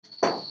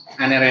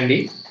Ane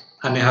Randy.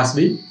 Ane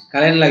Hasbi.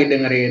 Kalian lagi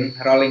dengerin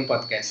Rolling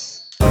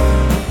Podcast.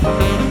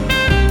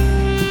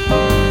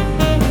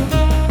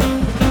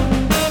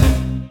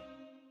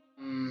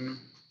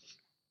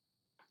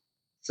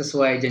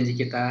 Sesuai janji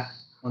kita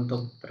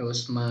untuk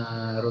terus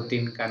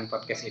merutinkan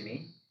podcast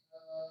ini,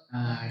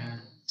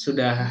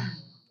 sudah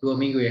 2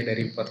 minggu ya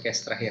dari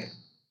podcast terakhir.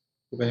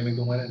 Bukannya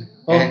minggu kemarin?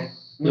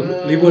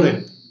 Libur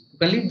ya?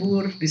 Bukan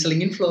libur,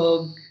 diselingin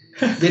vlog.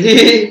 Jadi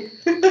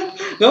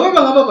nggak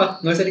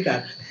apa-apa, nggak usah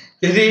di-cut.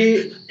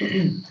 Jadi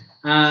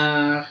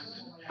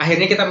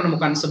akhirnya kita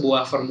menemukan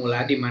sebuah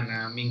formula di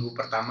mana minggu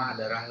pertama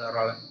adalah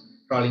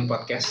rolling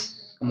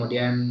podcast,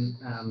 kemudian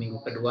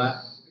minggu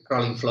kedua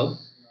rolling vlog,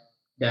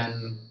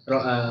 dan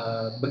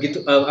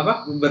begitu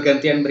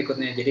bergantian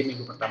berikutnya. Jadi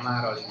minggu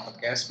pertama rolling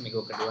podcast,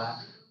 minggu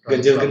kedua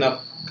ganjil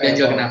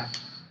genap.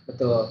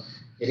 Betul.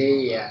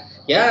 Jadi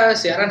ya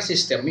siaran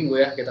setiap minggu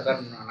ya, kita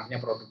kan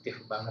anaknya produktif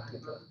banget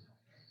gitu.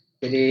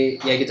 Jadi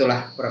ya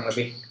gitulah kurang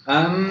lebih.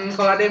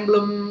 Kalau ada yang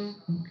belum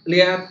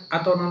lihat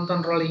atau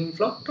nonton rolling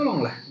vlog,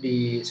 tolonglah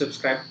di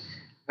subscribe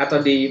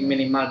atau di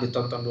minimal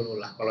ditonton dulu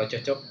lah. Kalau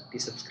cocok di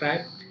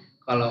subscribe,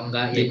 kalau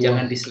enggak ya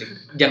jangan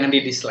di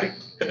dislike.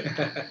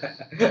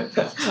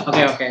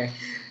 Oke.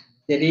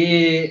 Jadi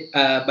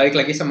balik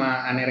lagi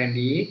sama Ane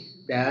Randy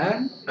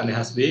dan Ane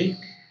Hasbi.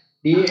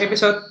 Di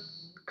episode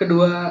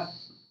kedua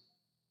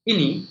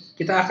ini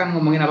kita akan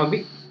ngomongin apa, Bi?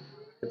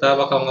 Kita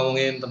bakal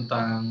ngomongin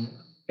tentang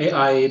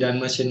AI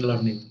dan machine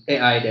learning.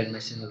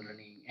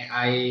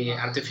 AI,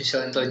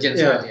 artificial intelligence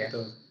ya.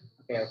 Betul.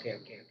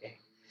 Oke.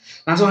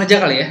 Langsung aja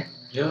kali ya.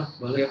 Ya,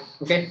 boleh.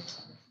 Oke.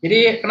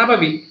 Jadi kenapa,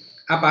 Bi?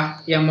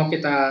 Apa yang mau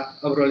kita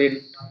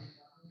obrolin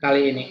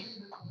kali ini?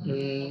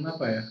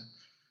 Apa ya?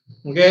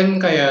 Mungkin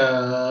kayak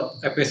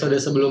episode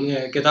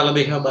sebelumnya kita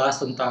lebih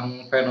ngebahas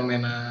tentang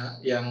fenomena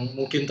yang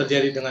mungkin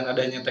terjadi dengan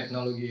adanya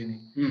teknologi ini.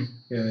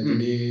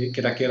 Jadi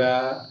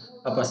kira-kira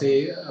apa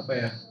sih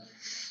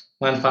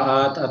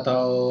manfaat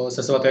atau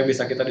sesuatu yang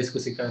bisa kita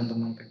diskusikan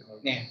tentang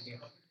teknologi.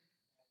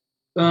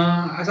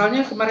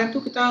 Asalnya kemarin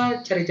tuh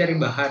kita cari-cari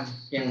bahan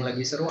yang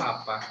lagi seru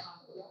apa.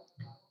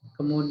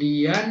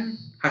 Kemudian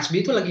Hasbi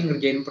tuh lagi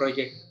ngerjain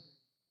project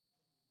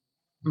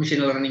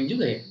machine learning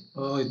juga ya?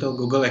 Oh, itu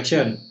Google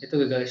Action. Itu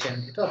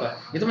apa?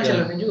 Itu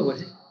machine learning juga bukan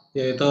sih?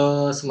 Ya, itu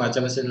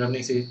semacam machine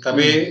learning sih.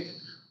 Tapi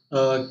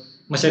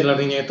machine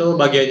learningnya itu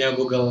bagiannya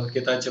Google.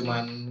 Kita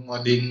cuman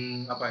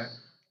ngoding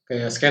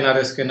kayak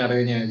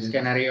skenario-nya.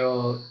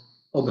 Skenario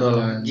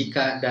obrolan.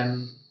 Jika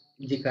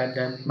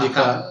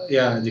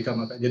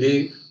maka.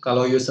 Jadi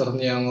kalau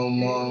usernya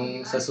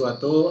ngomong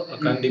sesuatu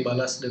akan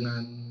dibalas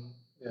dengan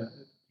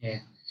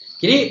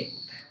Jadi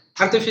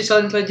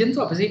artificial intelligence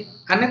itu apa sih?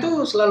 Ane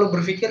tuh selalu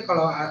berpikir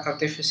kalau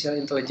artificial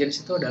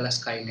intelligence itu adalah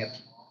Skynet.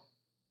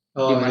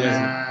 Dimana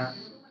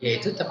ya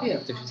itu tapi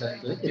artificial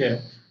intelligence. Yeah.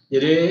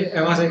 Jadi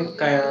emang sih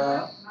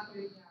kayak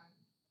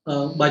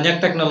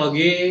banyak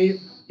teknologi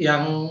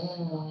yang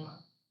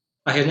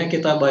akhirnya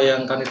kita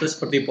bayangkan itu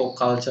seperti pop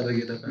culture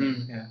gitu kan.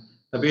 Ya.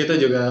 Tapi itu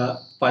juga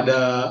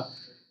pada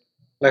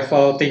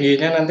level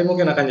tingginya nanti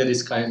mungkin akan jadi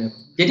Skynet.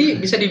 Jadi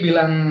bisa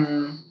dibilang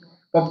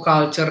pop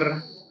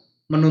culture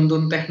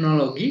menuntun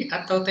teknologi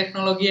atau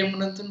teknologi yang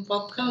menuntun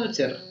pop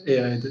culture?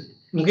 Iya, itu.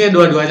 Mungkin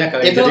dua-duanya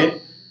kali.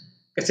 Jadi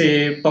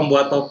si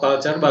pembuat pop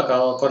culture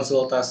bakal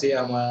konsultasi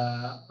sama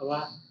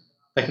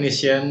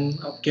technician,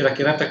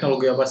 kira-kira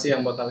teknologi apa sih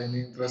yang bakal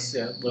ini, terus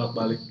ya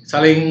bolak-balik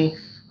saling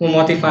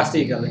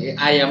memotivasi kali.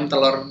 Ayam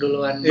telur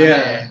duluan mana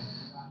ya?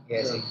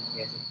 Iya sih.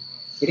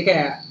 Jadi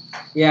kayak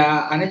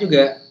ya Ane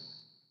juga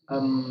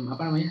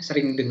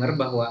sering dengar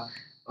bahwa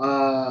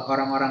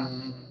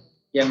orang-orang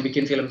yang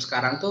bikin film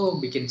sekarang tuh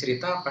bikin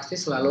cerita pasti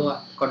selalu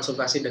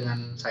konsultasi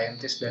dengan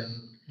saintis dan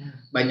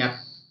banyak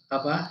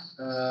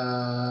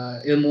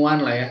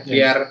ilmuwan lah ya,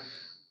 biar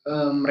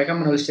mereka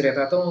menulis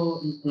cerita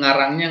tuh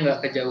ngarangnya nggak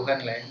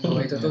kejauhan lah ya, bahwa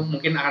itu tuh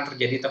mungkin akan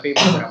terjadi tapi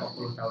beberapa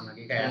puluh tahun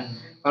lagi. Kayak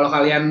kalau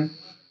kalian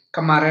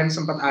kemarin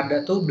sempat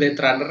ada tuh Blade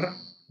Runner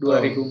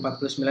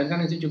 2049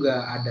 kan, itu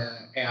juga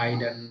ada AI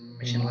dan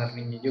machine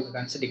learningnya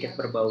juga kan, sedikit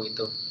berbau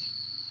itu.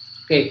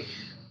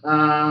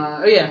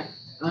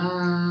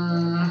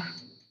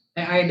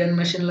 AI dan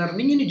machine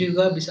learning ini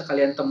juga bisa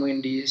kalian temuin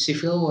di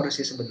Civil War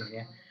sih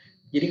sebenarnya.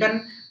 Jadi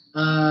kan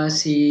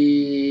si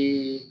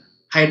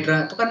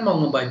Hydra itu kan mau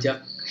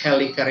ngebajak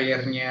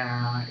helicarrier-nya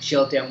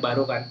Shield yang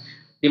baru kan,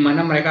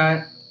 dimana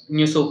mereka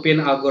nyusupin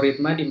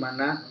algoritma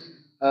dimana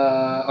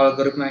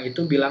algoritma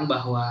itu bilang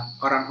bahwa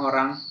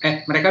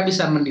mereka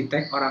bisa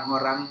mendetek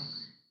orang-orang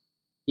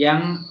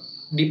yang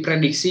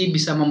diprediksi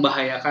bisa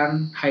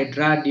membahayakan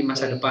Hydra di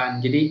masa depan.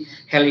 Jadi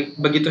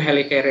begitu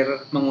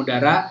helicarrier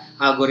mengudara,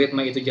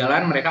 algoritma itu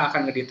jalan, mereka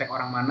akan ngedetek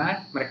orang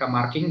mana, mereka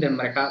marking dan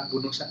mereka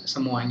bunuh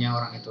semuanya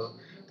orang itu.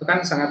 Itu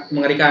kan sangat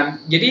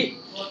mengerikan.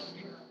 Jadi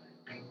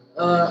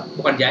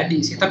bukan jadi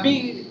sih,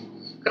 tapi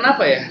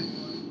kenapa ya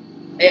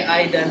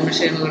AI dan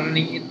machine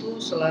learning itu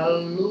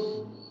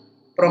selalu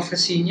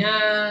profesinya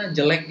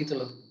jelek gitu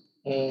loh?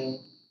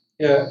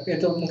 Ya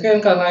itu mungkin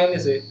karena ini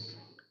sih.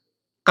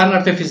 Kan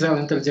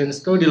artificial intelligence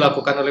itu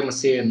dilakukan oleh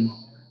mesin.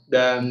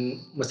 dan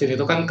mesin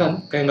itu kan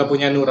kayak nggak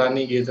punya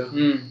nurani gitu.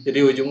 Jadi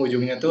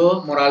ujung-ujungnya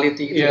tuh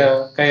morality gitu.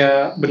 Ya,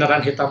 kayak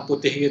beneran hitam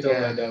putih gitu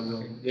nggak ada.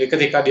 Jadi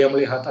ketika dia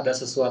melihat ada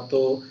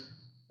sesuatu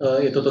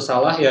itu tuh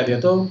salah, ya dia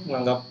tuh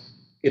menganggap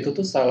itu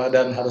tuh salah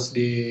dan harus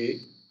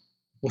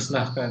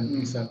dimusnahkan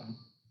misalnya.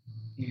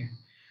 Iya.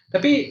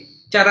 Tapi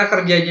cara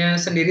kerjanya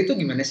sendiri tuh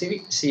gimana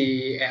sih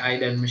si AI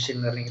dan machine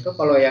learning itu?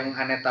 Kalau yang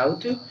aneh tahu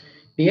tuh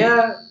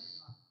dia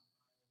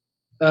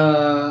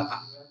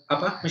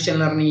machine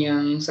learning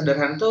yang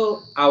sederhana tuh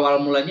awal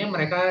mulanya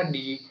mereka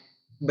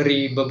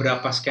diberi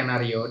beberapa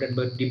skenario dan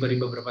diberi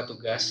beberapa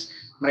tugas.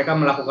 Mereka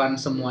melakukan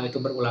semua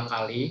itu berulang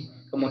kali.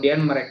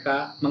 Kemudian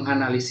mereka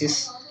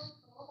menganalisis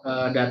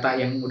data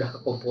yang udah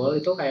kekumpul,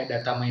 itu kayak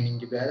data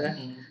mining juga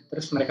kan.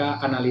 Terus mereka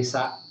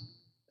analisa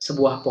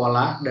sebuah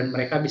pola dan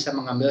mereka bisa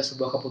mengambil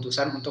sebuah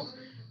keputusan untuk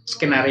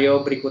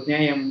skenario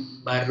berikutnya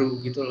yang baru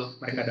gitu loh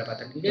mereka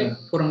dapatkan.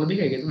 Jadi kurang lebih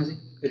kayak gitu nggak sih?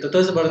 Itu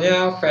tuh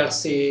sebenarnya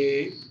versi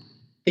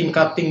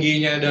tingkat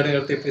tingginya dari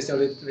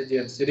artificial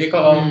intelligence. Jadi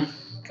kalau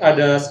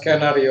ada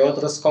skenario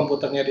terus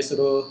komputernya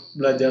disuruh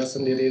belajar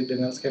sendiri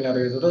dengan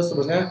skenario itu tuh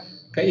sebenarnya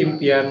kayak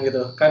impian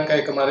gitu. Kan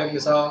kayak kemarin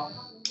misal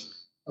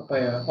apa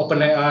ya,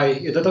 OpenAI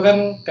itu tuh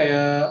kan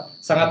kayak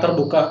sangat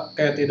terbuka,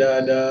 kayak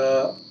tidak ada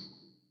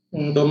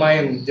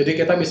domain. Jadi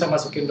kita bisa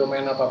masukin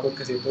domain apapun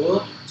ke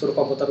situ, suruh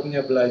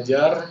komputernya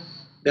belajar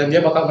dan dia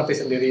bakal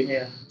ngerti sendiri.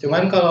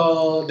 Cuman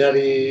kalau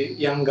dari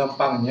yang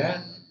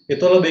gampangnya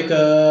itu lebih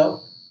ke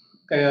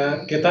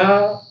kayak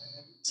kita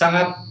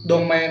sangat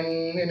domain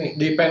ini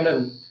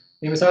dependent.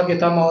 Ini misal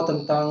kita mau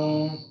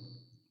tentang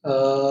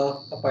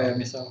apa ya,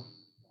 misal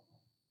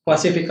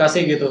klasifikasi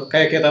gitu.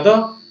 Kayak kita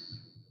tuh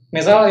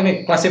misal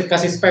ini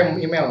klasifikasi spam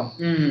email.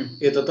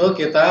 Itu tuh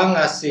kita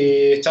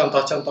ngasih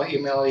contoh-contoh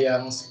email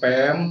yang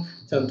spam,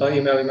 contoh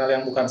email-email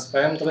yang bukan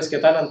spam, terus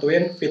kita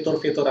nentuin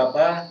fitur-fitur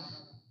apa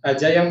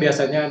aja yang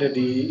biasanya ada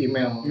di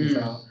email.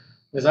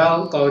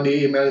 Misal kalau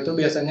di email itu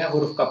biasanya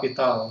huruf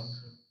kapital.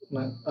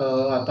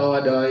 Atau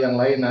ada yang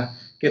lain. Nah,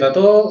 kita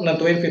tuh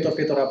nentuin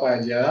fitur-fitur apa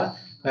aja.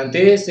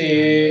 Nanti si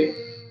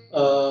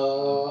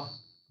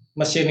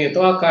mesin itu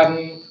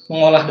akan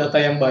mengolah data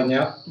yang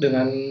banyak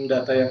dengan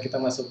data yang kita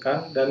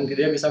masukkan dan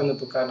dia bisa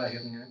menentukan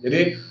akhirnya.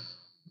 Jadi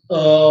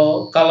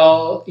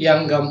kalau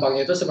yang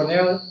gampang itu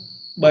sebenarnya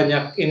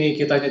banyak ini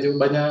kitanya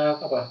juga,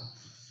 banyak apa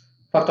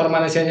faktor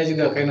manusianya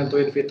juga kayak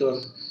nentuin fitur.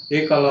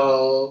 Jadi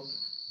kalau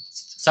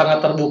sangat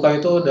terbuka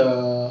itu udah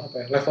apa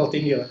ya, level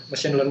tinggi lah,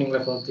 machine learning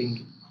level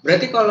tinggi.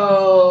 Berarti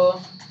kalau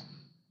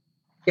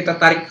kita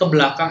tarik ke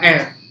belakang,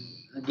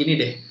 gini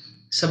deh,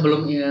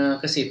 sebelumnya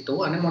ke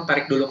situ, Anda mau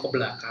tarik dulu ke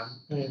belakang.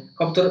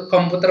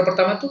 Komputer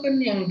pertama tuh kan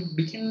yang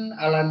bikin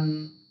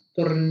Alan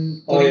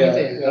Turing itu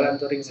ya, Alan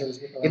Turing.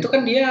 Itu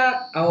kan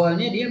dia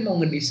awalnya dia mau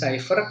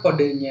ngedecipher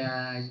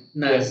kodenya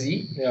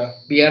Nazi,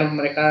 biar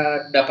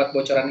mereka dapat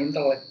bocoran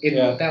Intel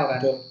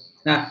kan.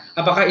 Nah,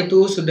 apakah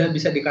itu sudah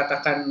bisa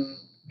dikatakan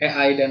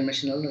AI dan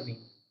machine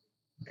learning?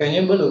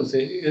 Kayaknya belum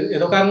sih.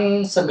 Itu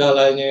kan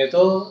segalanya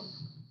itu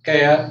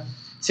kayak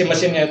si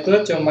mesinnya itu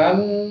cuman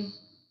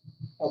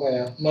apa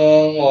ya,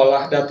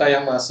 mengolah data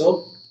yang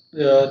masuk,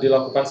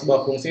 dilakukan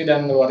sebuah fungsi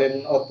dan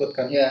ngeluarin output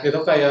kan.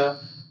 Itu kayak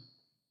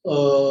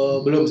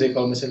belum sih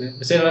kalau machine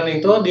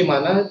learning itu di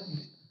mana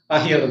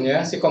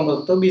akhirnya si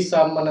komputer itu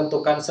bisa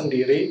menentukan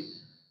sendiri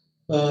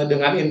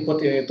dengan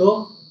input ini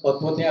tuh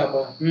outputnya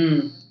apa.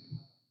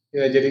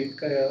 Ya jadi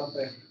kayak apa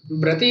ya?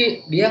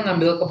 Berarti dia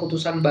ngambil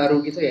keputusan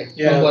baru gitu ya?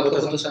 Membuat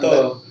keputusan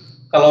baru.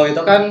 Kalau itu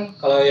kan,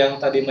 kalau yang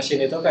tadi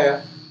mesin itu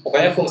kayak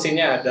pokoknya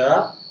fungsinya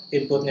ada,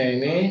 inputnya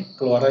ini,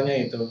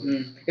 keluarannya itu.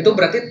 Itu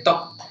berarti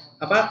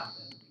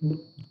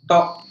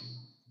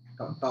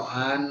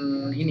tokan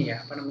ini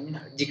ya, apa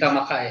namanya? Jika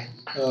maka ya.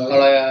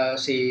 Kalau ya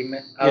si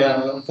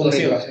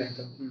fungsi lah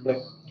itu.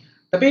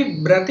 Tapi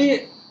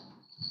berarti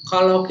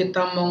kalau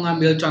kita mau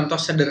ngambil contoh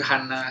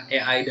sederhana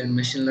AI dan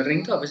machine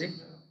learning itu apa sih?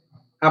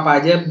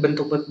 Apa aja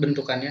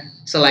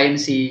bentukannya selain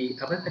si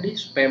apa tadi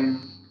spam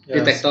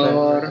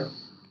detektor?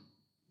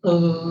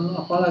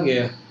 Apa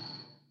lagi ya?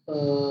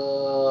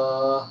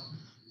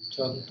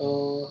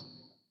 Contoh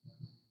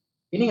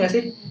ini nggak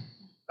sih?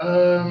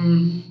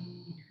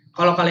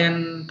 Kalau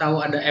kalian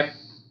tahu ada app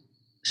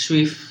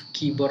Swift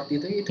Keyboard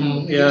itu itu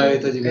juga.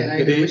 AI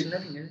jadi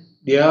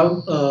dia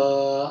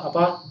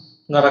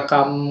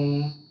ngerekam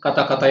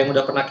kata-kata yang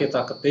udah pernah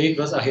kita ketik,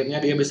 terus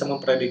akhirnya dia bisa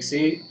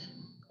memprediksi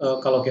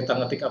kalau kita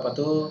ngetik apa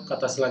tuh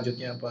kata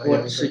selanjutnya apa.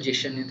 Word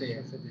suggestion itu ya.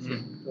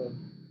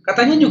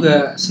 Katanya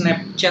juga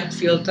Snapchat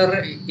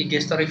filter, IG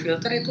story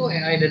filter itu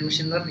AI dan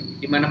machine learning,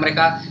 di mana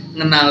mereka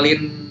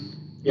ngenalin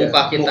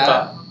muka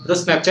kita. Terus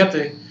Snapchat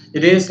sih.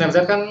 Jadi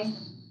Snapchat kan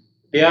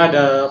dia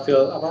ada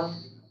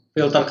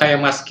filter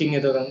kayak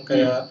masking gitu kan,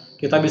 kayak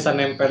kita bisa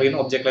nempelin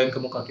objek lain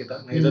ke muka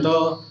kita. Nah itu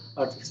tuh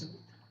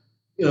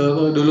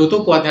dulu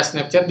tuh kuatnya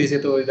Snapchat di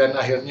situ dan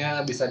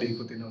akhirnya bisa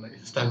diikutin oleh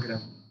Instagram.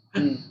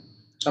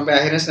 Sampai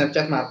akhirnya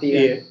Snapchat mati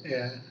ya.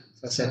 Iya,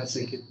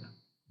 sedikit.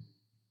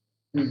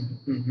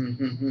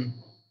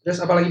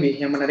 Terus apa lagi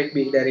Bi yang menarik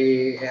Bi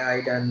dari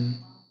AI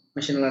dan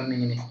machine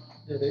learning ini?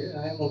 Jadi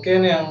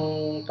mungkin yang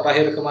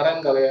terakhir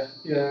kemarin kali ya,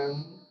 yang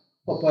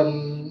Open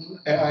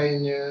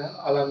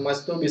AI-nya Elon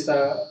Musk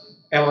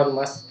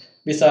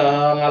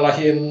bisa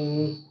ngalahin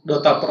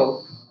Dota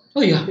Pro.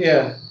 Oh iya.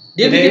 Iya.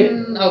 Dia Jadi,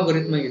 bikin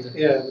algoritma gitu.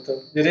 Iya betul.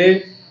 Jadi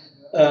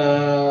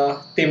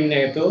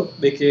timnya itu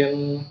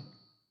bikin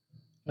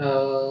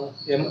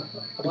ya,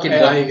 Bikin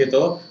AI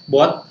gitu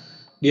buat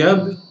dia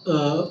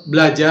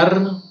belajar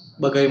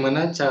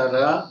bagaimana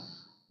cara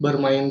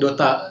bermain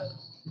Dota.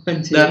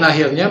 Anjir. Dan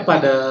akhirnya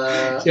pada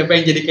siapa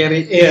yang jadi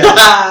carry? Iya.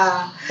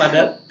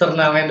 Pada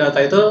turnamen Dota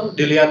itu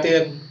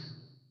diliatin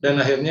dan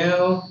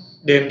akhirnya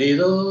Dendi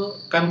itu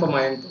kan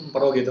pemain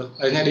pro gitu.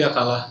 Akhirnya dia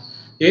kalah.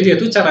 Jadi dia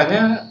tuh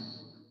caranya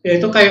ya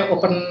itu kayak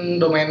open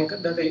domain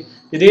dari.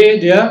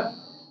 Jadi dia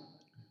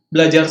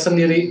belajar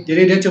sendiri.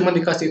 Jadi dia cuma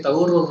dikasih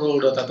tahu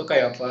rule Dota tuh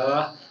kayak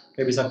apa.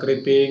 Kayak bisa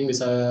creeping,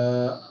 bisa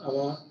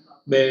apa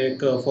B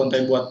ke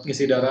fontaine buat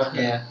ngisi darah.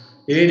 Yeah.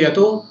 Jadi dia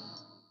tuh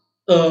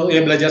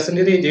ya belajar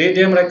sendiri. Jadi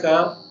dia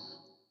mereka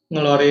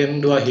ngeluarin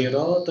 2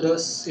 hero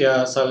terus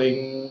ya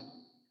saling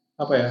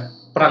apa ya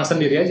perang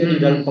sendiri aja di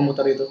dalam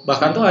komputer itu.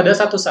 Bahkan tuh ada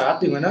satu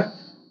saat di mana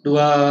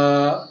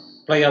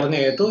 2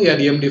 playernya itu ya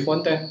diam di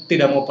fontaine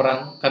tidak mau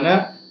perang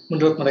karena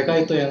menurut mereka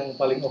itu yang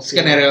paling optimal.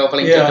 Skenario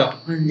paling cocok.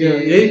 Iya,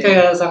 jadi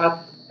kayak sangat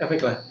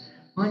efek lah.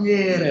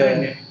 Anjir, keren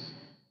ya.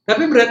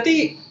 Tapi berarti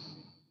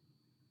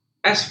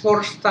as for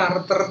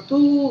starter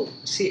tuh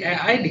si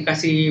AI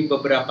dikasih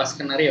beberapa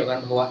skenario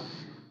kan bahwa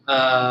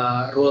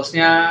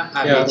rules-nya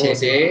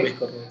ABCD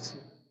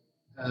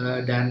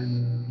dan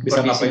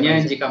bisa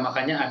kondisinya jika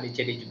makanya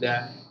ABCD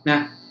juga.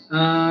 Nah,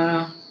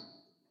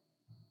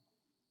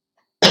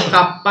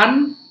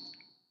 kapan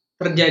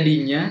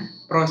terjadinya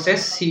proses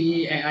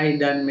si AI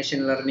dan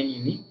machine learning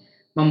ini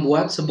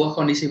membuat sebuah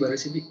kondisi baru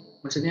sih?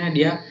 Maksudnya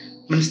dia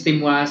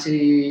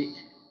menstimulasi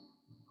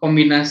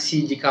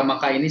kombinasi jika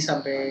maka ini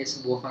sampai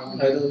sebuah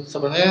kondisi.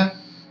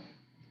 Sebenarnya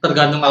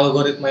tergantung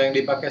algoritma yang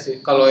dipakai sih.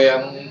 Kalau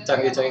yang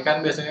canggih-canggih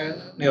kan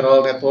biasanya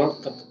neural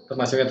network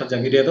termasuk yang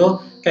tercanggih dia tuh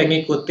kayak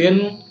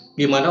ngikutin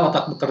gimana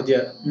otak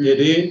bekerja.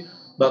 Jadi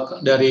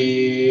dari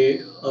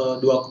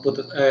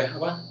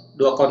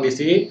dua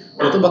kondisi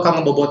itu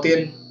bakal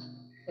ngebobotin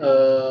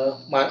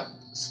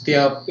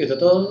setiap itu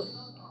tuh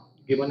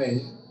gimana ya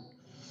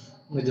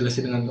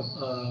ngejelasin dengan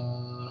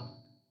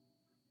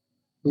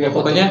ya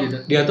pokoknya gitu.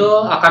 Dia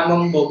tuh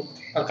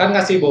akan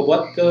ngasih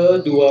bobot ke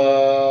dua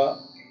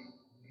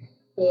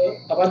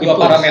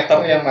parameter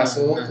yang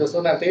masuk terus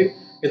tuh nanti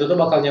itu tuh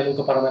bakal nyambung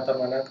ke parameter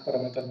mana.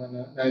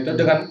 Nah itu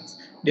dengan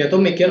dia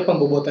tuh mikir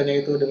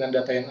pembobotannya itu dengan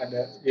data yang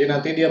ada. Jadi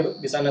nanti dia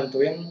bisa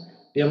nentuin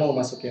dia mau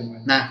masuk yang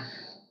mana. Nah,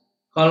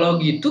 kalau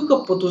gitu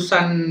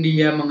keputusan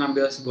dia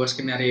mengambil sebuah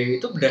skenario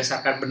itu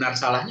berdasarkan benar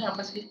salahnya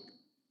apa sih?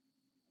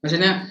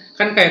 Maksudnya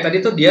kan kayak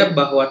tadi tuh dia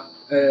bahwa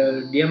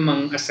dia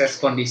mengakses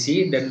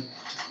kondisi dan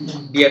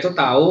dia tuh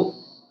tahu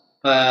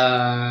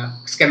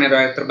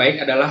skenario yang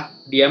terbaik adalah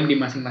diam di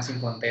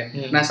masing-masing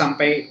konten. Nah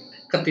sampai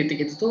ke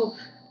titik itu tuh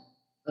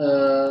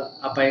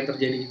apa yang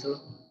terjadi gitu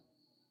loh?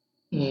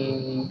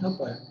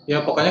 Apa ya? Ya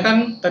pokoknya kan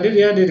tadi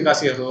dia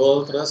dikasih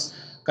rule terus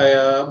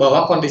kayak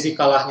bahwa kondisi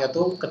kalahnya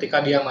tuh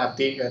ketika dia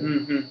mati kan.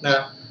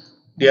 Nah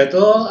dia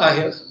tuh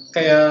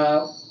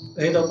kayak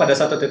itu pada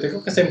satu titik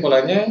itu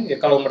kesimpulannya ya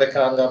kalau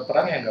mereka nggak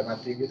perang ya nggak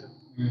mati gitu.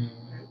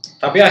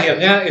 Tapi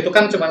akhirnya itu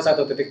kan cuma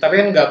satu titik,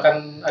 tapi kan nggak akan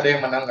ada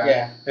yang menang kan.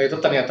 Yeah. Nah itu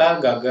ternyata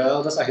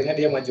gagal, terus akhirnya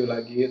dia maju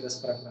lagi, terus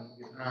perang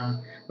gitu.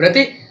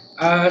 Berarti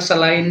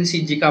selain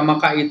si jika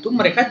maka itu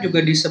mereka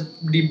juga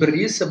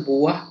diberi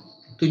sebuah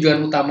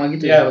tujuan utama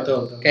gitu ya? Iya betul.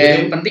 Kayak jadi,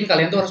 yang penting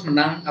kalian tuh harus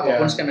menang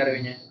apapun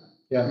skenario-nya.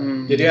 Ya.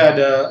 Jadi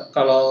ada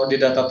kalau di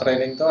data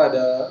training tuh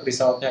ada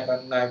resultnya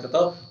kan. Nah itu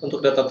tuh untuk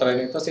data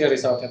training tuh si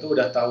resultnya tuh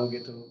udah tahu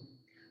gitu.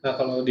 Nah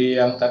kalau di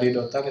yang tadi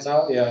Dota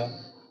misal ya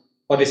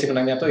kondisi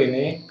menangnya tuh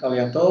ini,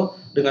 kalian tuh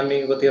dengan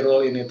mengikuti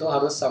rule ini tuh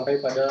harus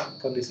sampai pada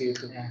kondisi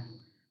itu. Ya.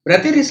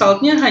 Berarti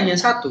resultnya hanya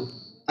satu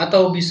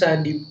atau bisa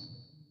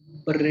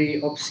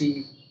diberi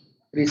opsi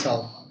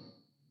result?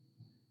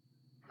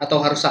 Atau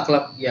harus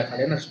saklek? Ya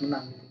kalian harus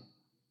menang.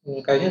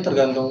 Kayaknya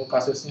tergantung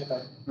kasusnya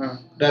kan.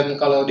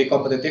 Dan kalau di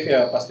kompetitif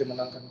ya pasti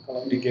menang kan.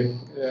 Kalau di game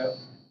ya,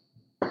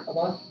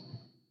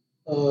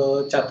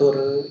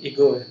 catur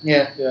ego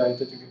ya. Ya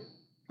itu juga.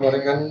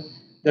 Kemarin kan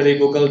dari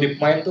Google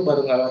DeepMind tuh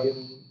baru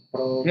ngalahin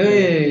Pro.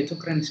 Itu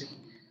keren sih.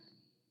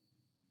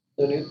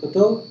 Dan itu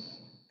tuh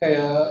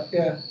kayak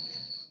ya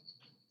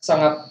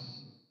sangat.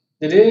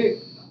 Jadi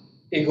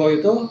ego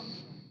itu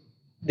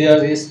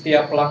dari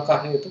setiap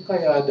langkahnya itu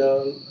kayak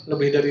ada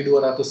lebih dari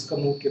 200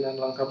 kemungkinan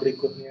langkah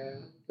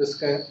berikutnya. Terus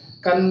kayak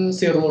kan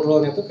si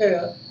rule-nya tuh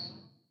kayak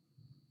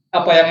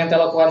apa yang ente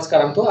lakukan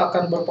sekarang tuh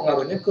akan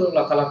berpengaruhnya ke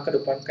langkah-langkah ke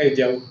depan kayak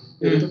jauh.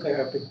 Jadi itu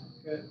kayak epic.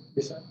 Kayak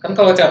bisa. Kan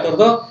kalau catur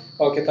tuh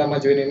kalau kita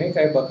majuin ini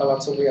kayak bakal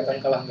langsung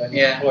kelihatan kalah enggaknya.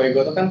 Yeah. Kalau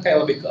ego tuh kan kayak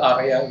lebih ke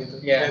area gitu.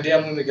 Yeah. Dia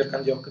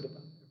memikirkan jauh ke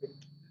depan.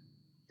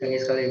 Tinggi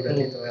sekali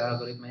berarti itu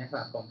algoritmanya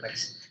sangat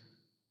kompleks.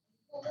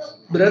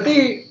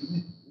 Berarti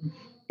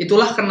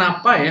itulah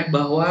kenapa ya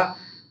bahwa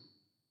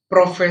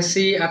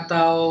profesi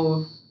atau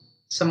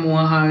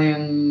semua hal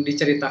yang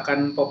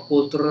diceritakan pop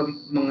culture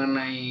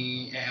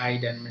mengenai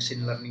AI dan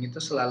machine learning itu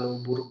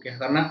selalu buruk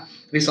ya, karena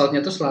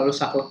resultnya tuh selalu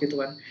saklek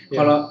gitu kan.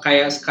 Kalau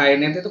kayak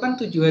Skynet itu kan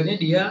tujuannya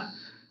dia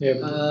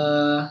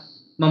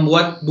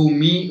membuat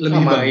bumi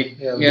lebih baik,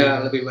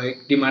 lebih baik.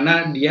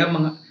 Dimana dia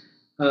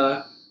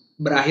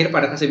berakhir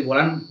pada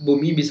kesimpulan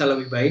bumi bisa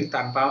lebih baik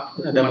tanpa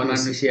hukuman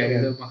manusia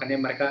gitu. Makanya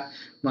mereka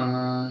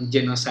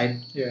menggenocide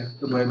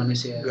umat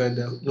manusia. Gak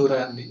ada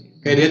nurani.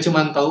 Kayak dia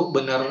cuma tahu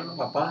benar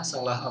apa,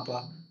 salah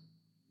apa.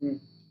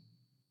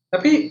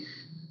 Tapi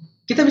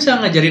kita bisa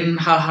ngajarin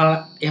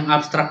hal-hal yang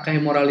abstrak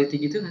kayak morality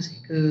gitu nggak sih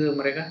ke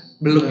mereka?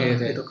 Belum ya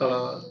itu. Itu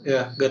kalau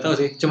ya nggak tahu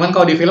sih. Cuman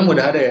kalau di film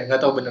udah ada ya,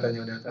 nggak tahu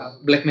benerannya udah tahu.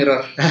 Black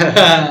Mirror.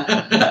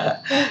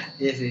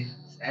 Iya sih.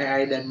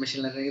 AI dan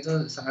machine learning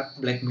itu sangat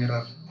Black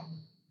Mirror.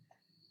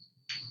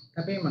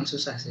 Tapi emang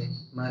susah sih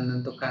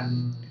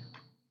menentukan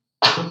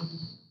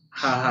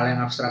hal-hal yang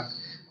abstrak.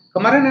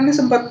 Kemarin ini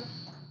sempat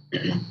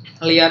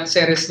lihat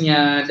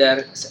seriesnya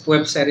dari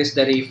web series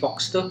dari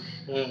Fox tuh,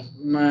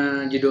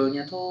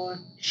 judulnya tuh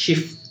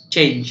Shift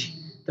Change.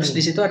 Terus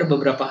di situ ada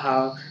beberapa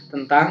hal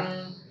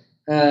tentang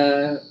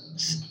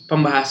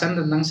pembahasan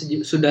tentang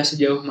sudah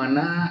sejauh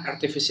mana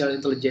artificial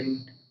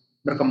intelligence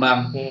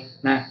berkembang.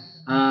 Nah,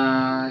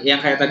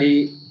 yang kayak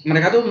tadi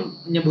mereka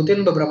tuh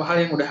nyebutin beberapa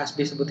hal yang udah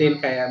Hasbi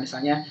sebutin, kayak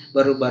misalnya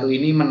baru-baru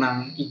ini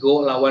menang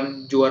Igo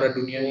lawan juara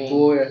dunia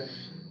Igo ya.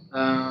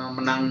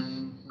 Menang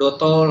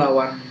Dota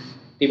lawan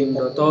tim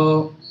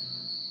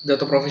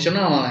Dota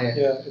profesional malah ya.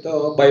 Ya, itu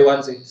by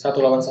one sih,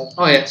 1 lawan 1.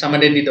 Oh ya, sama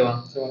Dendi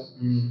doang.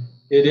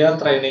 Ya dia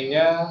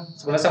trainingnya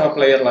sebenarnya sama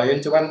player lain,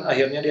 cuman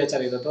akhirnya dia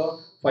cari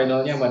Dota,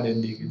 finalnya sama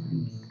Dendi gitu.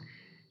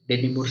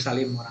 Dendi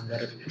Mursalim orang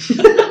Garut.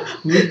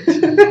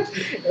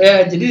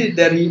 Ya, jadi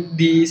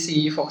di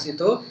si Fox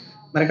itu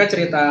mereka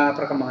cerita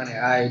perkembangan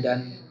AI dan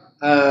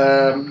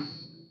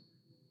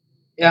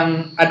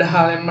yang ada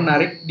hal yang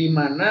menarik di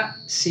mana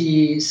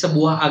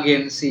sebuah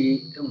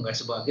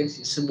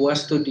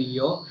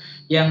studio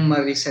yang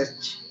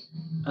meresearch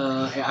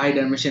AI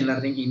dan machine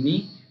learning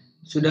ini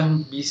sudah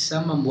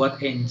bisa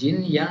membuat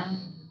engine yang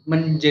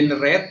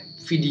mengenerate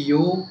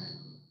video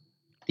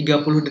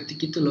 30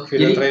 detik itu loh.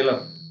 Video trailer.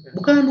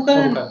 Bukan.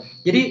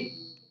 Jadi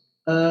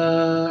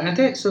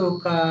nanti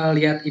suka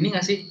lihat ini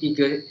nggak sih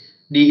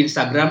di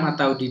Instagram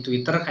atau di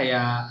Twitter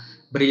kayak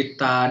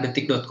berita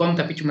detik.com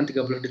tapi cuma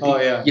 30 detik.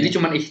 Jadi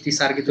cuma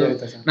ikhtisar gitu.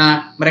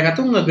 Nah, mereka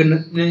tuh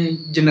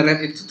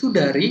nge-generate itu tuh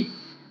dari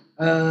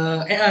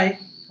AI.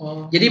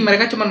 Jadi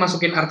mereka cuma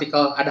masukin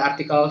ada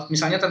artikel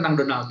misalnya tentang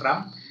Donald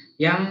Trump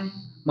yang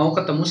mau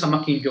ketemu sama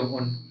Kim Jong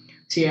Un.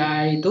 Si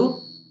AI itu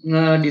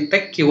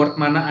ngedetect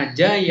keyword mana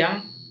aja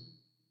yang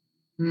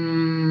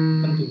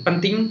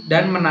penting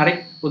dan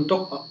menarik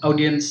untuk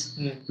audiens.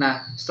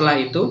 Nah, setelah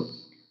itu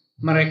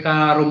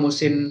mereka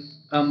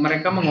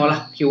mereka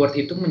mengolah keyword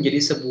itu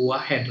menjadi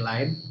sebuah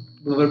headline,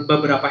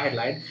 beberapa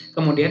headline.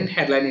 Kemudian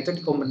headline itu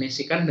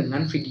dikombinasikan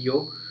dengan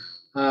video,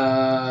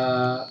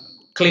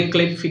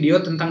 klip-klip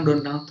video tentang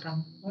Donald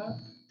Trump.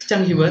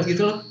 Canggih banget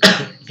gitu loh.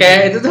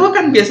 Kayak itu tuh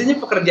kan biasanya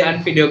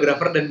pekerjaan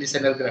videographer dan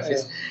desainer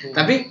grafis.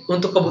 Tapi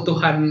untuk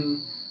kebutuhan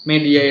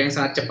media yang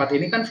sangat cepat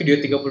ini kan video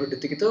 30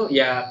 detik itu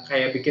ya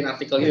kayak bikin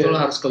artikel gitu loh,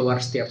 harus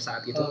keluar setiap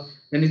saat gitu.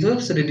 Dan itu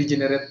sudah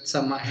di-generate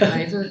sama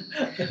AI itu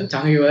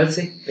canggih banget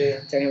sih.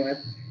 Canggih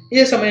banget.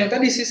 Iya, sama yang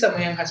tadi sih,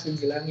 sama yang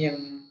Hasbin bilang, yang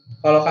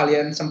kalau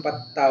kalian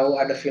sempat tahu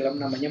ada film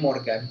namanya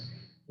Morgan.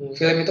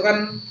 Film itu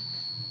kan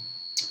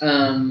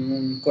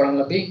kurang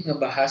lebih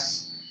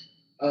ngebahas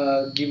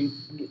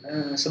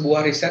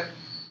sebuah riset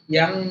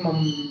yang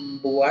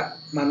membuat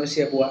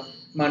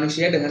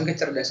manusia dengan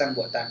kecerdasan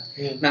buatan.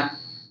 Nah,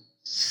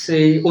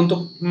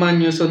 untuk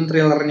menyusun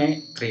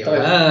trailernya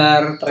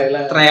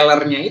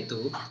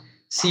itu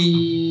si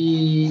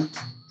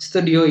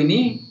studio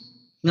ini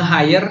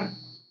nge-hire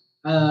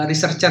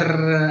researcher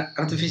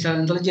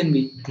artificial intelligence,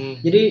 Bi.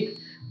 Jadi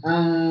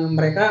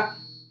mereka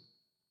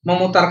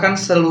memutarkan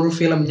seluruh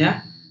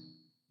filmnya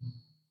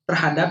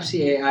terhadap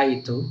si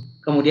AI itu.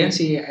 Kemudian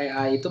si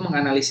AI itu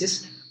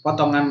menganalisis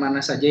potongan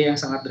mana saja yang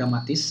sangat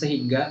dramatis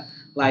sehingga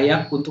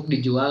layak untuk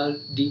dijual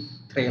di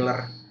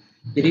trailer.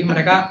 Jadi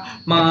mereka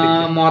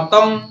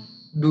memotong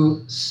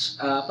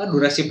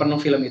durasi penuh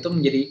film itu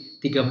menjadi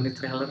 3 menit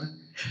trailer.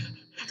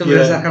 Itu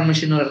berdasarkan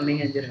machine learning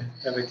aja.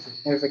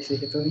 Efek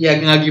sih itu. Ya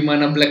nggak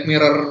gimana Black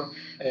Mirror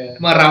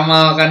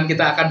meramalkan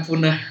kita akan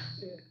punah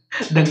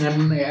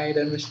dengan AI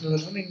dan machine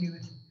learning gitu.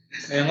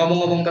 Yang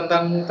ngomong-ngomong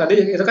tentang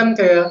tadi itu kan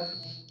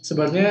kayak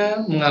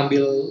sebenarnya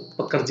mengambil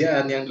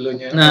pekerjaan yang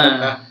dulunya.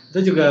 Nah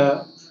itu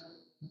juga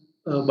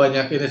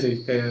banyak ini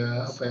sih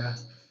kayak apa ya,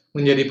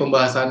 menjadi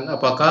pembahasan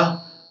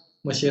apakah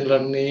machine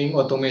learning,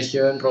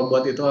 automation,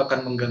 robot itu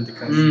akan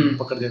menggantikan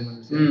pekerjaan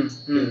manusia.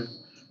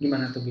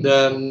 Gimana tuh?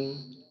 Dan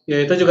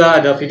ya itu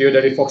juga ada video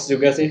dari Fox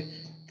juga sih.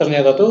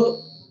 Ternyata tuh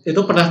itu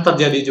pernah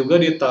terjadi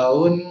juga di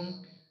tahun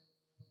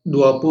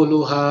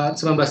 1920-an,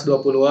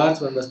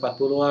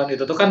 1940-an.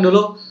 Itu tuh kan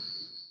dulu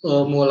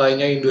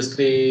mulainya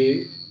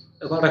industri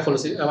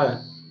revolusi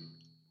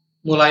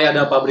mulai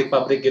ada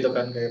pabrik-pabrik gitu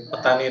kan, kayak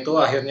petani itu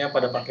akhirnya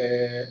pada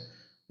pakai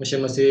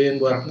mesin-mesin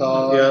buat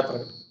Traktor. ya.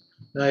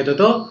 Nah itu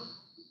tuh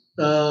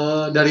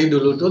dari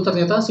dulu tuh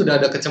ternyata sudah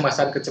ada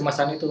kecemasan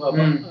itu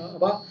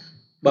apa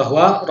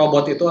bahwa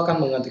robot itu akan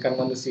menggantikan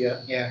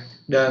manusia. Yeah.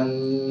 Dan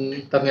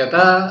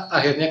ternyata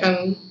akhirnya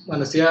kan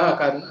manusia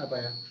akan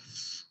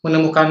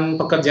menemukan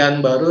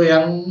pekerjaan baru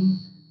yang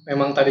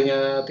memang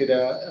tadinya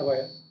tidak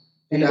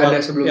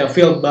ada sebelumnya. Ya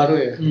field baru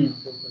ya.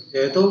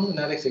 Ya itu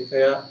menarik sih,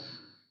 kayak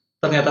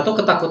ternyata tuh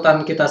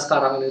ketakutan kita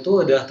sekarang ini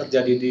tuh udah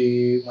terjadi di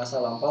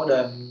masa lampau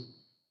dan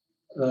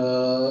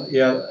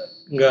ya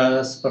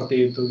nggak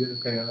seperti itu gitu,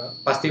 kayak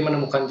pasti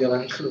menemukan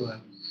jalan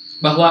keluar.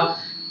 Bahwa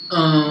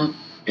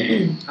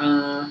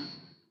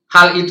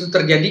hal itu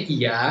terjadi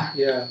iya.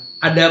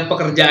 Ada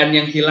pekerjaan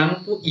yang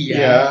hilang tuh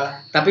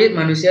tapi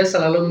manusia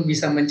selalu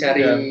bisa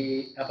mencari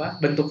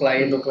bentuk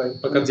lain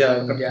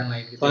pekerjaan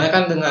lain gitu. Soalnya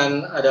kan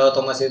dengan ada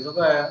otomasi itu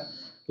kayak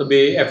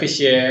lebih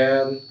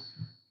efisien,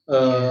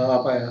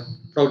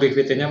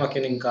 produktivitinya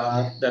makin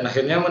meningkat dan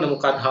akhirnya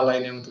menemukan hal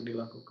lain yang untuk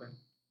dilakukan.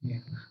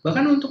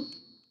 Bahkan untuk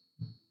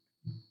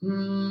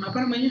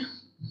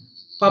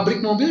pabrik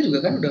mobil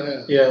juga kan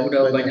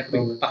udah banyak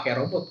pakai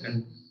robot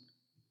kan.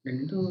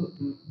 Dan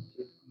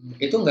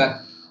itu nggak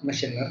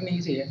machine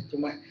learning sih ya,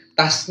 cuma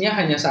tasnya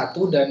hanya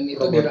satu dan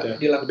itu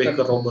dilakukan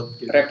ke robot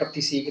gitu.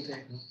 Repetisi gitu ya.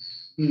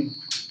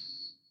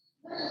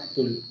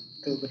 Betul.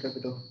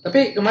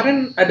 Tapi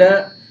kemarin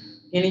ada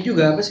ini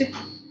juga apa sih,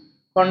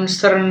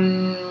 concern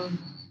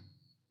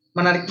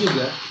menarik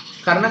juga,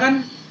 karena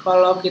kan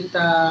kalau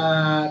kita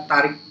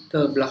tarik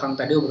ke belakang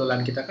tadi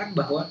obrolan kita kan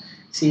bahwa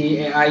si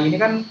AI ini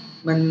kan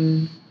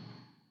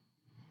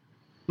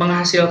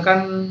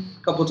menghasilkan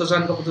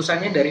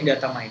keputusannya dari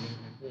data mining.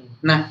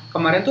 Nah,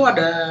 kemarin tuh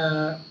ada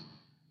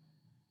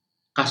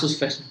kasus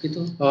Facebook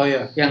itu. Oh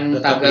iya. Yang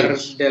tagar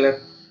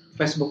delete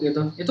Facebook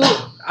itu. Itu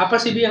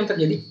apa sih yang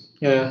terjadi?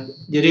 Ya,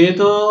 jadi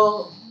itu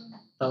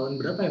tahun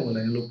berapa ya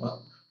mulai lupa.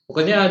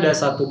 Pokoknya ada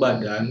satu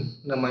badan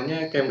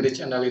namanya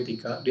Cambridge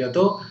Analytica. Dia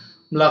tuh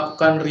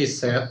melakukan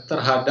riset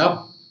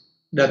terhadap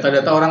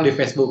data-data orang di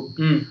Facebook.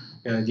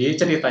 Ya, jadi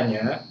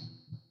ceritanya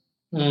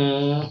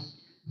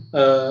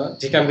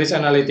Cambridge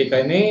Analytica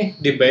ini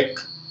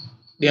di-back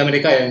di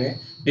Amerika ya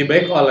ini.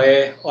 Di-back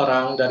oleh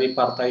orang dari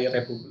Partai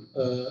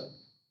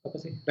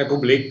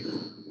Republik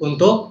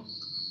untuk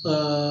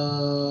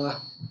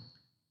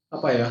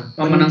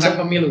memenangkan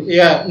pemilu.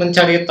 Iya,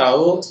 mencari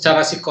tahu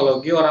secara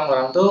psikologi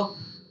orang-orang tuh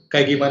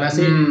kayak gimana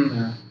sih.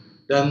 Nah,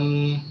 dan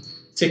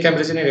si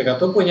Cambridge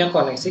Analytica tuh punya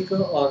koneksi ke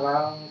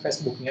orang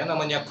Facebooknya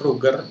namanya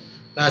Kruger.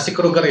 Nah, si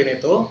Kruger ini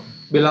tuh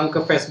bilang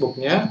ke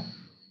Facebooknya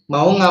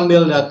mau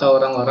ngambil data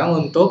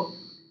orang-orang untuk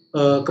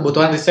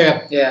kebutuhan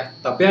riset.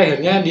 Tapi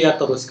akhirnya dia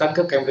teruskan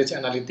ke Cambridge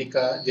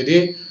Analytica.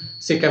 Jadi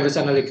si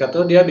Cambridge Analytica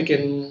tuh dia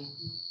bikin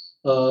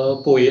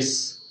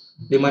kuis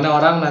di mana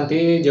orang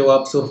nanti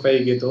jawab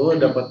survei gitu,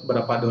 dapat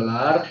berapa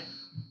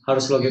 $,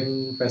 harus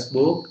login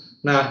Facebook.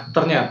 Nah,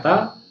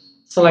 ternyata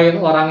selain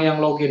orang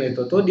yang login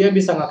itu tuh dia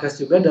bisa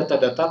ngakses juga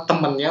data-data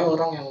temennya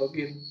orang yang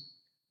login.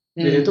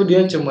 Jadi itu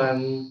dia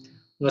cuman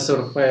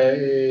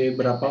nge-survei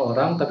berapa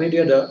orang, tapi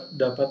dia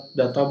dapat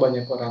data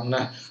banyak orang.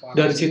 Nah,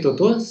 dari situ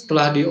tuh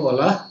setelah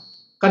diolah,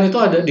 kan itu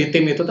ada di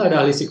tim itu tuh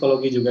ada ahli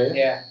psikologi juga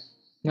ya.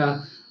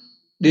 Nah,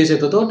 di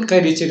situ tuh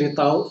kayak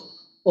diceritakan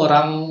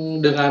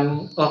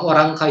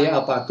orang kayak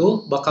apa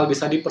tuh bakal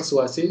bisa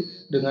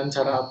dipersuasi dengan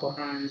cara apa.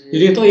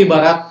 Jadi itu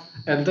ibarat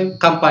ente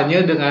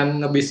kampanye dengan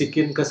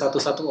ngebisikin ke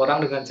satu-satu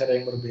orang dengan cara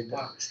yang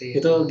berbeda.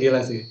 Itu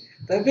gila sih.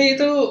 Tapi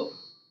itu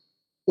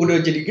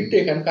udah jadi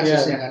gede kan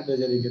kasusnya kan? Udah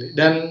jadi gede.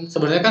 Dan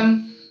sebenarnya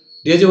kan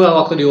dia juga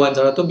waktu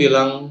diwawancara tuh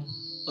bilang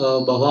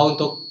bahwa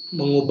untuk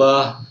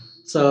mengubah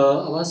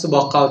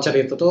sebuah culture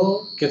itu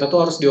tuh kita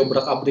tuh harus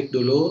diobrak-abrik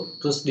dulu,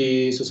 terus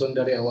disusun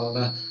dari awal.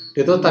 Nah,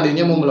 dia tuh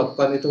tadinya mau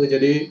melakukan itu,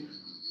 jadi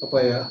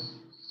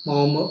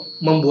mau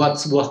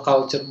membuat sebuah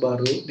culture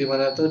baru di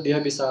mana tuh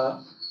dia bisa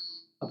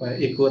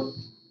ikut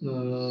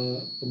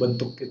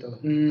bentuk gitu.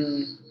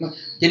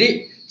 Jadi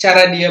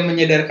cara dia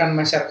menyadarkan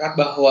masyarakat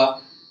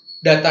bahwa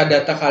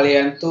data-data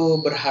kalian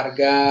tuh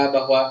berharga,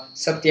 bahwa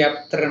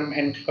setiap term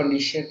and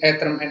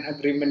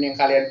agreement yang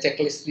kalian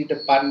checklist di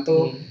depan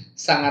tuh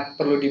sangat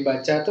perlu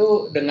dibaca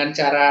tuh dengan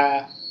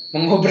cara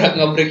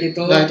mengobrak-ngobrak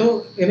itu. Nah,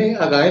 itu ini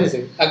agak ini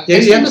sih.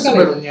 Jadi dia tuh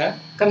sebenarnya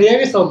kan dia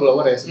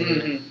whistleblower ya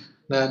sebenarnya.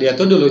 Nah, dia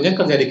tuh dulunya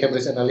kerja di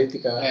Cambridge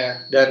Analytica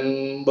dan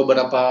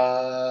beberapa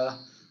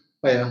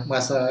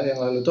masa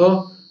yang lalu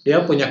tuh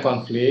dia punya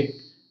konflik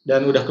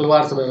dan udah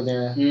keluar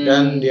sebenarnya.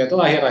 Dan dia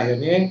tuh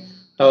akhir-akhirnya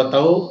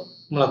tahu-tahu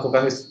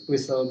melakukan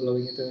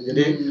whistleblowing itu.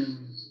 Jadi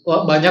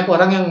banyak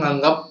orang yang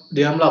menganggap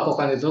dia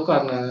melakukan itu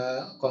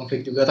karena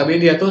konflik juga.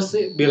 Tapi dia tuh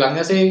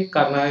bilangnya sih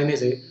karena ini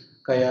sih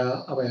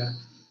kayak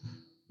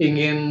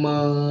ingin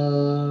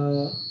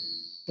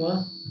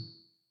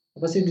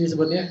apa sih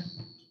disebutnya?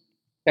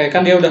 Kayak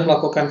kan dia udah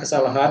melakukan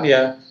kesalahan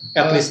ya,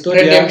 at least tuh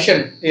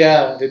redemption.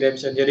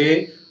 Redemption.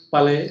 Jadi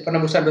paling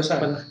penebusan dosa.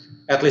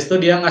 At least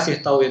tuh dia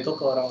ngasih tahu itu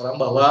ke orang-orang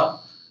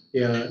bahwa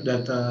ya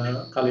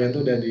data kalian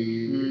tuh udah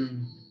di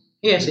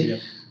Iya sih.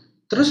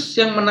 Terus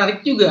yang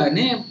menarik juga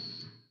nih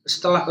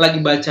setelah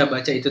lagi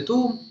baca-baca itu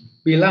tuh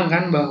bilang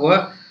kan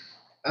bahwa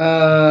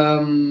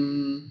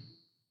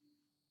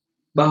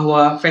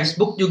bahwa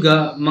Facebook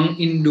juga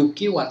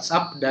menginduki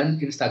WhatsApp dan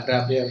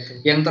Instagram. Iya, betul.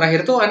 Yang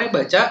terakhir tuh aneh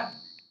baca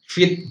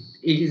feed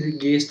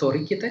IG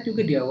story kita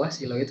juga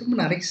diawasi loh. Itu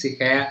menarik sih,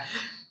 kayak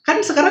kan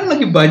sekarang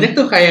lagi banyak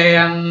tuh kayak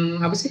yang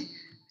apa sih?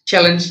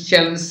 Challenge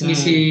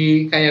ngisi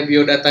kayak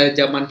biodata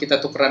zaman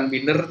kita tukeran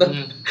binder tuh.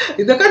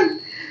 Itu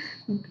kan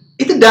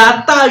itu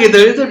data gitu,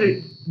 itu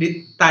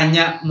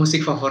ditanya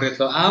musik favorit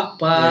lo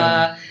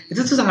apa.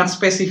 Itu tuh sangat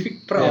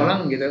spesifik per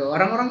orang gitu.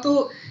 Orang-orang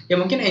tuh ya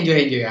mungkin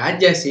enjoy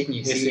aja sih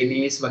ngisi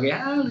ini sebagai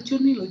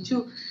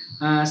lucu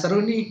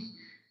seru nih.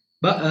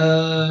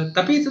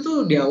 Tapi itu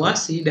tuh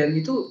diawasi dan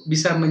itu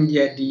bisa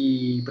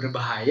menjadi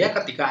berbahaya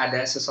ketika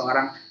ada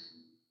seseorang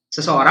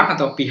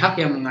atau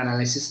pihak yang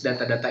menganalisis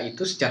data-data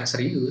itu secara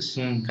serius.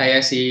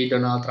 Kayak si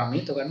Donald Trump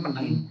itu kan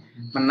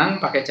menang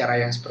pakai cara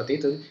yang seperti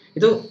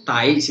itu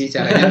tai sih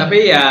caranya.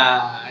 Tapi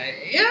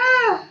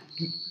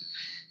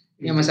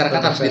ya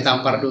masyarakat harus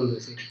ditampar dulu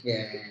sih.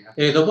 Ya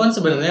itu pun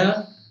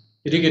sebenarnya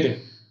jadi gini,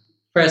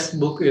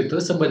 Facebook itu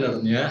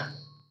sebenarnya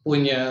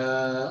punya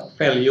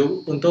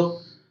value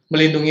untuk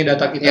melindungi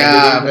data kita,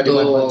 ya, jadi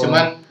betul.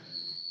 Cuman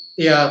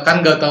ya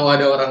kan nggak tahu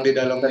ada orang di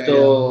dalamnya.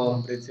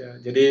 Betul. Ya.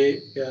 Jadi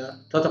ya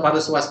tetap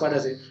harus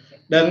waspada sih.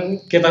 Dan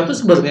kita tuh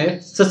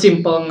sebenarnya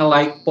sesimpel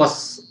nge-like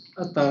post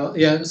atau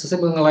ya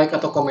sesimpel nge-like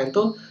atau komen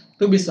tuh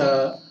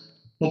bisa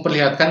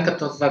memperlihatkan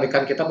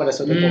ketertarikan kita pada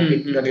suatu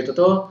topik. Dan itu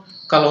tuh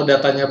kalau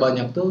datanya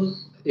banyak tuh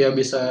ya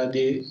bisa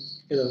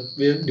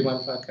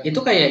dimanfaatkan.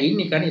 Itu kayak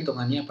ini kan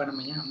hitungannya apa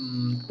namanya?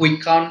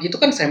 Quick count itu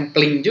kan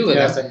sampling juga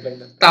ya, kan.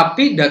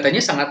 Tapi datanya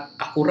sangat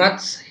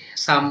akurat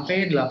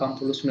sampai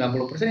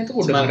 80-90% itu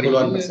udah ngeri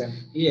juga.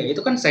 Iya,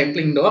 itu kan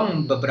sampling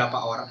doang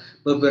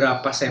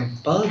beberapa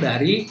sampel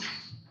dari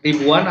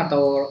ribuan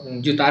atau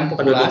jutaan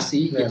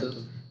populasi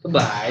gitu. Itu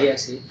bahaya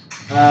sih.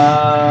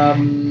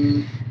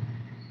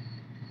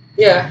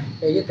 Ya,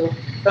 kayak gitu.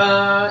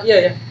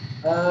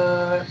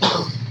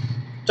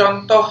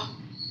 Contoh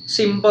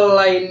simple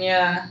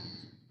lainnya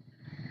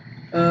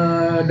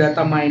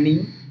data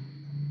mining,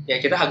 ya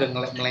kita agak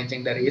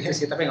melenceng dari itu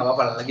sih, tapi nggak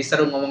apa-apa lah. Lagi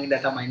seru ngomongin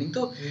data mining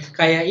tuh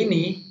kayak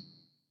ini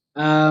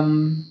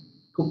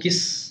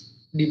cookies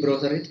di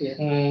browser itu ya.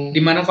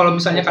 Dimana kalau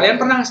misalnya kalian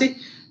pernah sih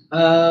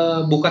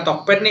buka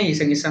Tokped nih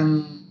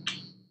iseng-iseng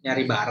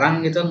nyari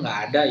barang gitu, nggak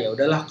ada, ya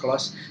udahlah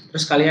close.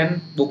 Terus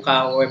kalian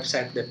buka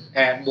website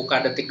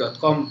buka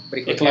detik.com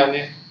berikutnya.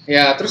 Iklannya.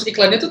 Ya, terus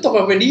iklannya tuh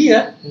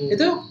Tokopedia.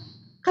 Itu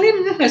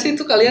kalian nggak sih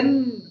itu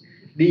kalian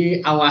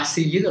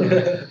diawasi gitu loh.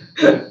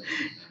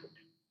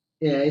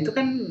 Ya itu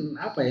kan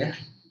apa ya,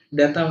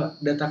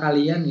 data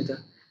kalian gitu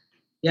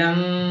yang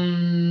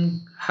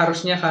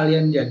harusnya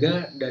kalian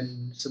jaga,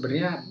 dan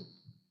sebenarnya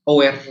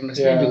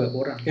awareness-nya juga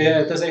kurang.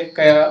 Iya, itu sih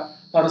kayak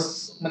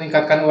harus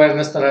meningkatkan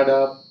awareness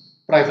terhadap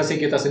privacy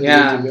kita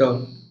sendiri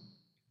juga.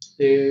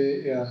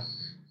 Iya.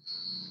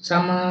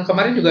 Sama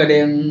kemarin juga ada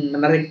yang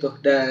menarik tuh,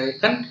 dari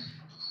kan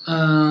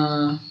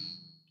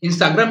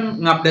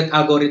Instagram ngupdate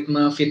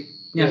algoritma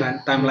feed-nya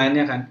kan,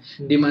 timeline-nya kan.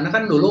 Dimana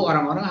kan dulu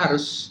orang-orang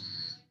harus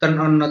turn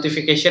on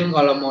notification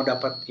kalau mau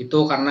dapat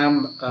itu, karena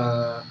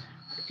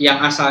yang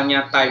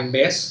asalnya time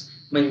based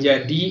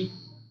menjadi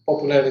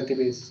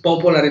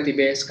popularity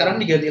based.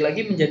 Sekarang diganti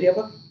lagi menjadi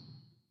apa?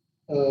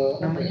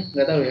 Namanya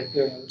nggak tahu ya.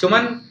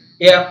 Cuman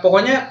ya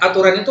pokoknya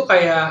aturannya tuh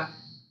kayak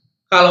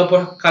kalau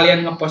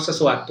kalian ngepost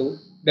sesuatu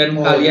dan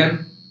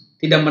kalian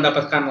tidak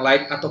mendapatkan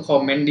like atau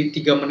komen di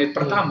 3 menit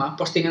pertama,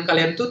 postingan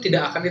kalian tuh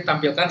tidak akan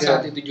ditampilkan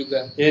saat itu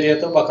juga. Ya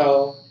dia tuh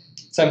bakal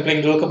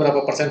sampling dulu ke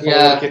berapa persen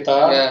follower kita.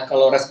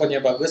 Kalau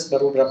responnya bagus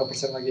baru berapa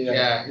persen lagi ya.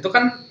 Ya, itu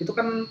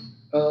kan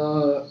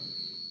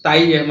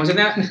tai ya.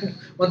 Maksudnya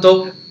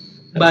untuk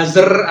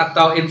buzzer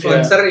atau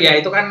influencer ya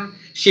itu kan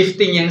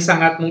shifting yang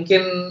sangat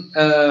mungkin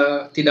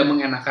tidak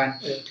mengenakan.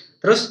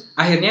 Terus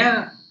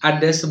akhirnya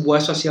ada sebuah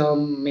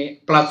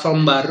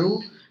platform baru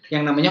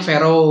yang namanya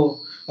Vero.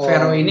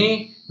 Vero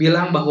ini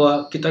bilang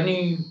bahwa kita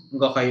nih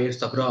nggak kayak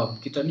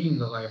Instagram, kita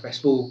nih nggak kayak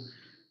Facebook.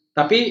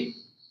 Tapi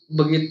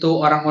begitu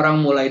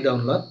orang-orang mulai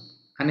download,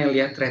 aneh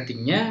lihat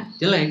ratingnya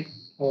jelek.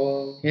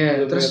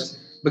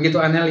 Terus begitu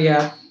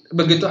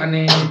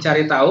aneh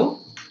cari tahu,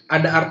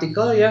 ada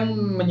artikel yang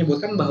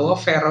menyebutkan bahwa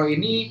Vero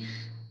ini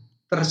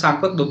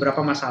tersangkut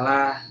beberapa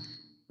masalah.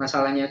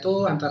 Masalahnya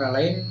itu antara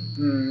lain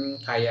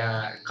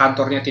kayak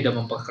kantornya tidak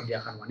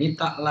mempekerjakan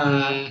wanita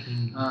lah,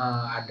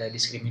 ada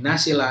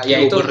diskriminasi lah. Ya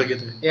itu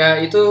gitu. Ya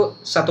itu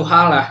satu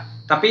hal lah.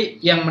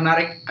 Tapi yang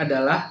menarik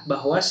adalah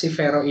bahwa si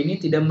Vero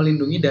ini tidak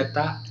melindungi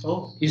data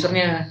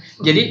usernya.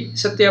 Jadi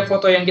setiap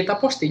foto yang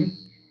kita posting,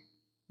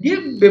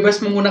 dia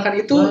bebas menggunakan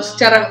itu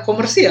secara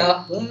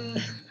komersial.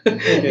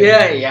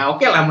 Ya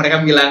oke lah, mereka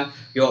bilang,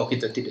 yo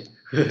kita tidak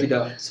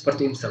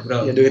seperti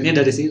Instagram. Ya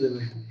duitnya dari situ.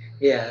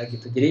 Ya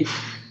gitu. Jadi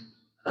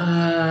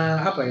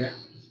apa ya?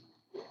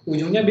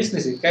 Ujungnya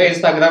bisnis sih. Kayak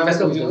Instagram,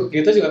 Facebook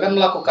gitu juga kan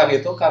melakukan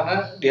itu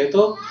karena dia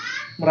tuh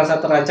merasa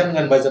terancam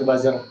dengan buzzer.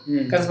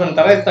 Kan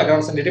sementara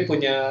Instagram sendiri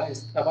punya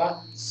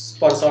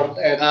sponsored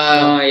ad.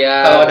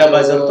 Kalau ada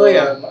buzzer tuh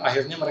ya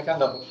akhirnya mereka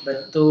nggak.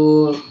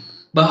 Betul.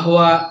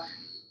 Bahwa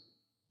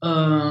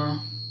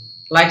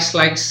likes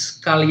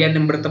kalian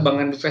yang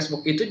bertebangan di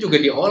Facebook itu juga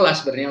diolah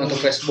sebenarnya untuk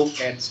Facebook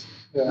Ads.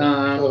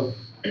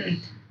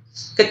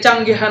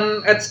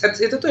 Kecanggihan ads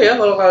itu tuh ya,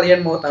 kalau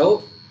kalian mau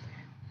tahu,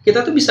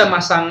 kita tuh bisa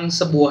masang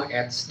sebuah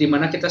ads di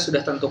mana kita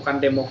sudah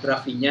tentukan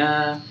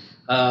demografinya,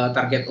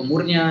 target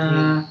umurnya,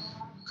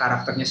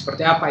 karakternya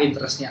seperti apa,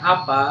 interestnya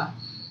apa,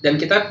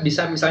 dan kita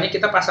bisa misalnya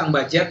kita pasang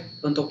budget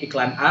untuk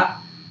iklan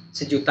A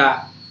 1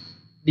 juta.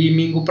 Di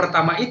minggu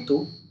pertama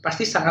itu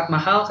pasti sangat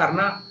mahal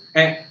karena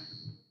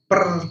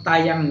per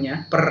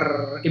tayangnya, per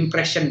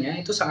impressionnya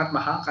itu sangat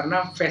mahal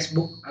karena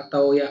Facebook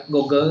atau ya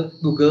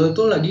Google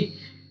tuh lagi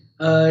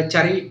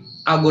cari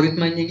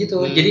algoritmanya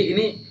gitu. Jadi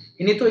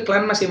ini tuh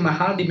iklan masih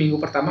mahal di minggu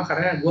pertama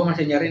karena gue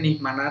masih nyari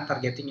nih mana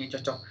targeting yang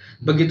cocok.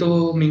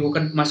 Begitu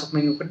masuk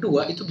minggu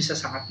kedua itu bisa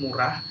sangat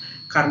murah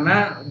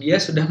karena dia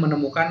sudah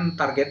menemukan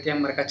target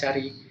yang mereka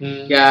cari.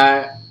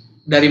 Ya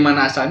dari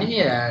mana asalnya,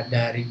 ya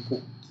dari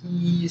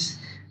cookies,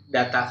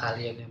 data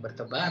kalian yang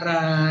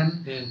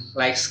bertebaran,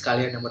 likes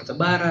kalian yang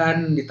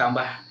bertebaran,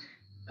 ditambah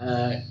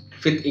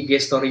feed IG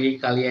story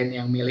kalian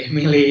yang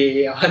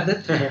milih-milih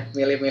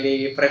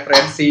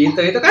preferensi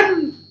itu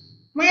kan,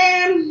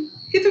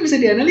 itu bisa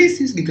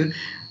dianalisis gitu.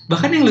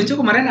 Bahkan yang lucu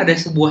kemarin ada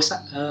sebuah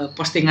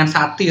postingan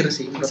satir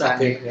sih menurut saya.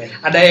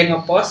 Ada yang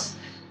ngepost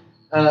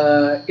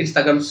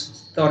Instagram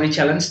Story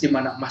Challenge di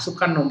mana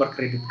masukkan nomor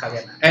kredit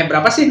kalian.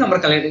 Berapa sih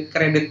nomor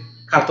kredit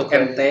kartu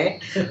MT,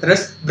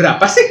 terus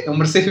berapa sih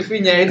nomor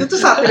CVV-nya? Itu tuh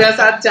yang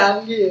sangat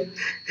canggih.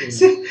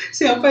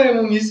 Siapa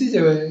yang mau ngisi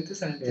coba? Itu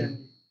sangat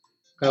canggih.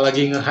 Kalau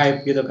lagi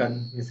nge-hype gitu kan,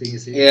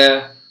 ngisi-ngisi.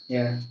 Iya.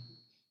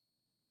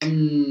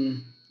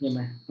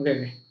 Gimana?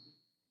 Oke.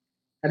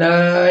 Ada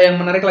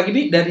yang menarik lagi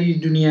Bi dari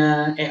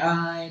dunia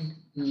AI,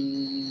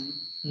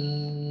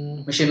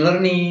 machine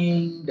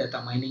learning,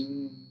 data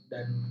mining,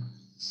 dan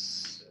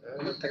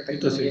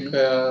itu sih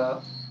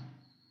kayak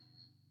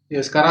ya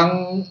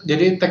sekarang,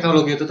 jadi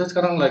teknologi itu tuh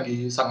sekarang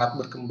lagi sangat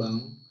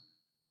berkembang.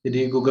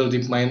 Jadi Google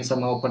DeepMind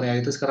sama OpenAI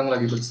itu sekarang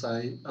lagi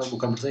bersaing,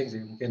 bukan bersaing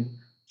sih, mungkin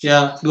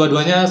ya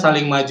dua-duanya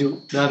saling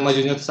maju dan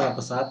majunya itu sangat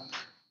pesat.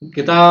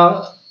 Kita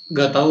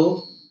nggak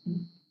tahu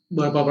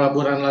beberapa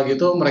bulan lagi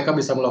tuh mereka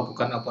bisa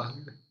melakukan apa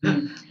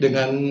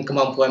dengan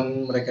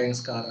kemampuan mereka yang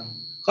sekarang.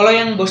 Kalau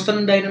yang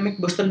Boston Dynamic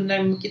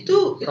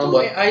itu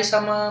robot. AI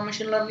sama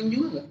machine learning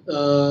juga nggak?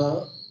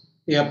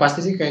 Ya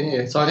pasti sih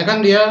kayaknya ya. Soalnya kan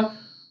dia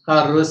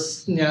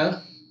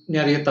harusnya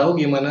nyari tahu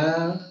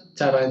gimana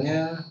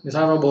caranya,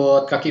 misal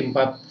robot kaki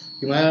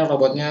 4, gimana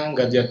robotnya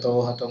nggak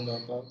jatuh atau nggak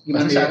apa.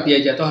 Gimana pasti saat dia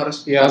jatuh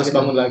harus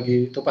bangun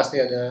lagi. Itu pasti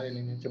ada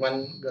ininya. Cuman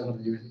nggak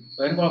ngerti juga sih.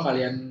 Bahkan kalau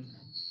kalian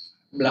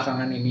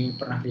belakangan ini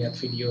pernah lihat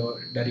video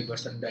dari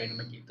Boston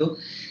Dynamics itu,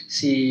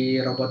 si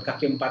robot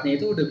kaki 4-nya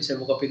itu udah bisa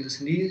buka pintu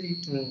sendiri.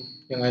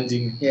 Yang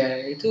anjing.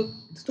 Ya itu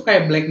tuh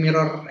kayak Black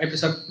Mirror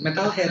episode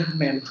Metalhead,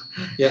 man.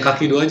 Yang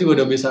kaki 2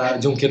 juga udah bisa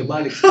jungkir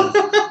balik.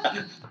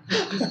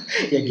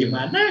 Ya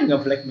gimana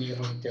nggak Black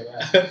Mirror coba.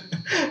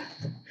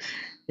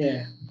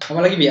 Ya,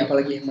 apalagi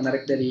yang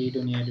menarik dari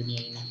dunia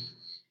ini?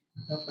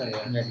 Apa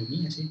ya? Nggak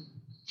dunia sih,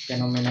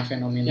 fenomena.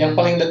 Yang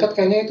paling dekat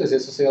kayaknya itu sih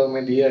sosial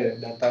media ya,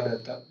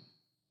 data.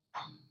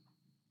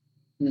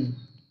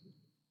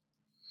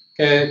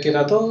 Kayak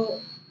kita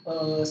tuh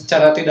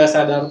secara tidak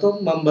sadar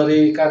tuh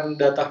memberikan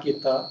data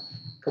kita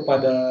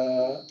kepada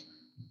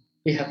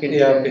pihak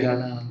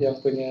yang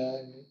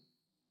punya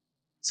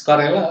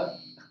sukarela,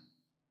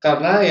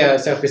 karena ya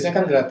servisnya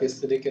kan gratis,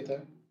 jadi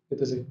kita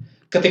itu sih.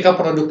 Ketika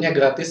produknya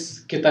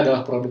gratis, kita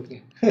adalah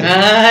produknya.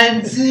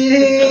 Anjir,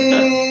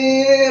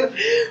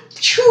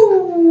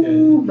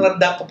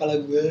 meledak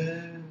kepala gue.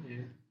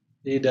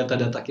 Jadi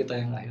data-data kita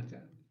yang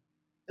akhirnya.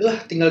 Lah,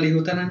 tinggal di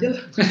hutan aja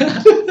lah.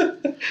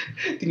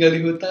 Tinggal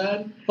di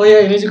hutan. Oh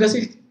ya, ini juga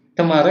sih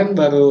kemarin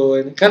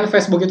baru ini kan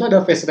Facebook itu ada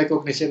face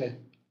recognition ya.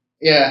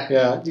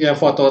 Iya. Ya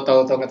foto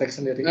tahu ngetek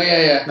sendiri. Oh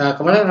iya. Nah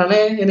kemarin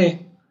aneh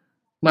ini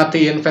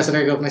matiin face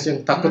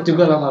recognition, takut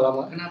juga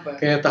lama-lama. Kenapa?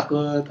 Kayak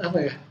takut apa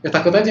ya? Ya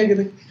takut aja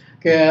gitu.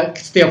 Kayak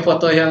setiap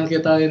foto yang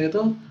kita ini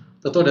tuh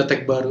ada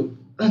tag baru.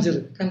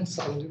 Anjir, kan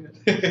serem juga.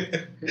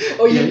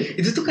 Oh iya,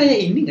 itu tuh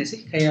kayak ini nggak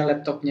sih? Kayak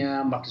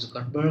laptopnya Mark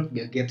Zuckerberg,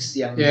 Bill Gates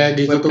yang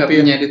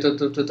ditutupin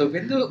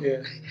tuh.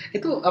 Yeah.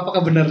 Itu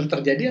apakah benar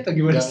terjadi atau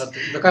gimana?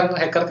 Itu kan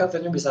hacker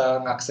katanya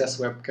bisa ngakses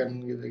webcam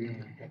gitu.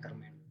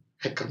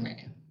 Hackerman.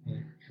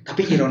 Yeah.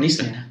 Tapi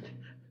ironisnya,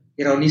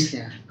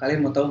 kalian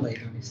mau tahu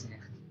nggak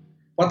ironisnya?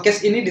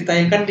 Podcast ini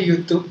ditayangkan di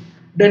YouTube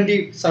dan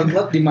di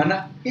SoundCloud di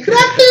mana?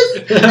 Gratis.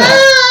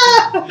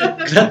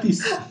 Gratis.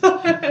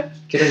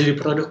 Kita jadi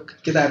produk.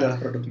 Kita adalah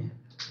produknya.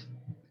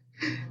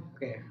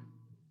 Oke.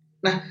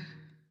 Nah,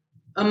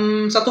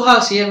 satu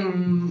hal sih yang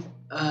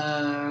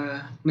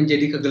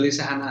menjadi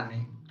kegelisahan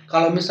aneh.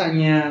 Kalau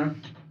misalnya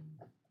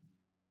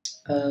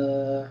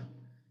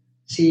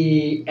si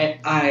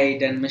AI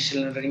dan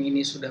machine learning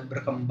ini sudah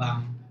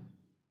berkembang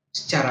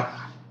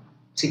secara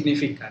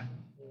signifikan,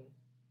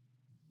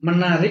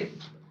 menarik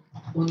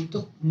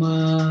untuk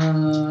membahas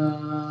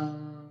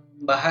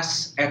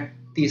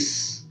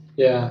etis.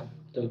 Ya,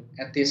 betul.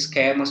 Etis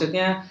kayak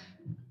maksudnya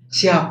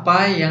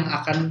siapa yang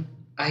akan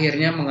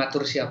akhirnya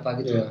mengatur siapa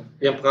gitu.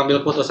 Yang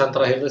pengambil putusan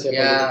terakhir itu siapa?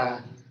 Ya,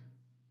 gitu.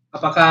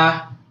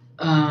 Apakah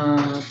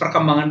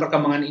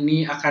perkembangan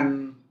ini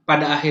akan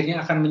pada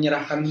akhirnya akan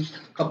menyerahkan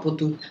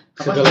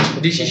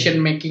decision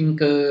making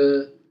ke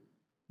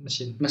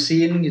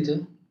mesin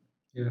gitu?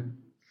 Ya.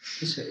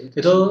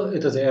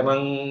 Itu sih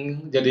emang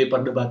jadi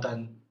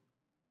perdebatan.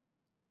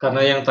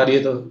 Karena yang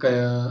tadi itu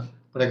kayak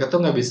mereka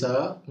tuh nggak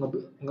bisa,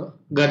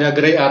 nggak ada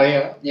gray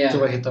area,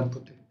 cuma hitam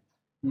putih.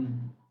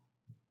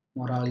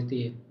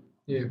 Morality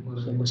ya,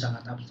 sungguh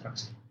sangat abstrak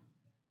sih.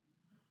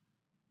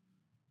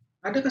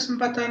 Ada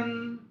kesempatan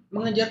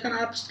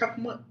mengejarkan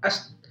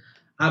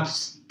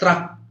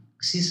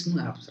abstraksisme,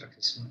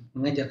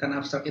 mengejarkan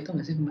abstrak itu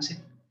nggak sih masih?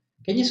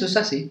 Kayaknya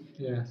susah sih.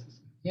 Iya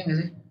nggak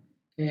sih?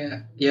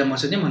 Kayak, ya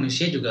maksudnya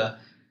manusia juga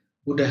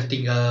udah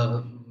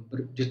tinggal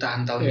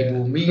jutaan tahun di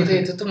bumi gitu,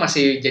 itu tuh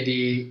masih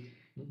jadi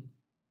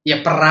ya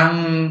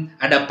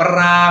ada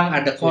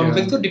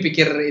konflik tuh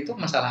dipikir itu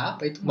masalah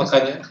apa itu?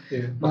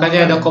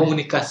 Makanya ada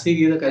komunikasi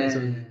gitu kan.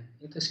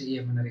 Itu sih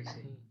menarik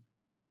sih.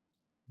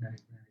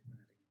 Menarik.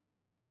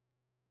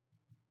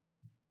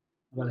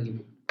 Apa lagi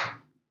Bu?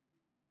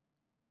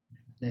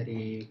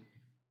 Dari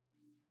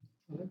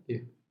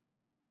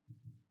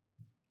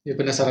ya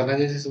penasaran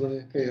aja sih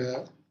sebenarnya,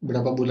 kayak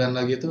berapa bulan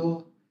lagi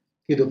tuh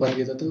kehidupan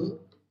kita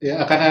tuh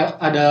ya akan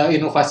ada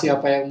inovasi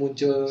apa yang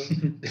muncul.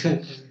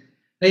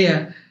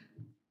 Iya.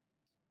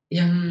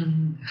 Yang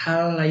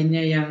hal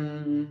lainnya yang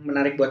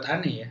menarik buat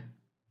aneh ya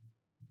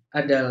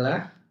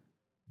adalah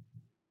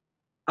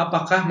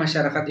apakah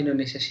masyarakat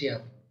Indonesia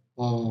siap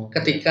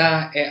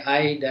ketika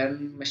AI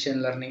dan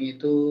machine learning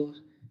itu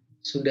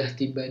sudah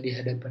tiba di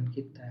hadapan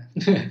kita.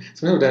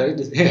 Sebenarnya udah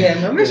ada. Iya,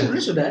 memang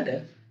sebenarnya sudah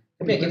ada.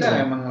 Tapi kita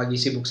memang lagi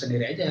sibuk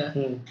sendiri aja.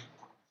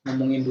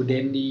 Ngomongin Bu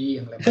Dendi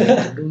yang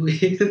lempar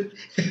duit.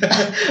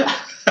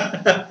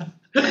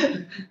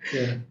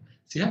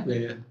 Siap gak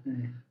ya?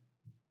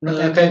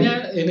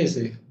 Kayaknya ini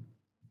sih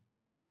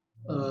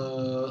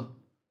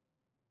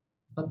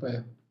apa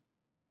ya,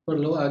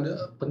 perlu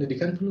ada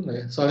pendidikan, perlu nggak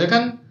ya? Soalnya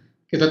kan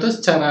kita tuh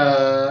secara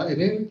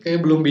ini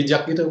kayak belum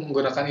bijak gitu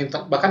menggunakan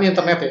bahkan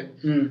internet ya,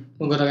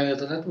 menggunakan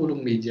internet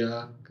belum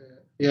bijak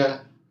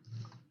ya.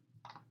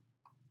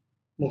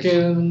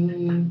 Mungkin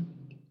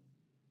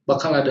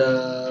bakal ada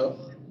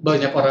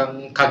banyak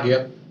orang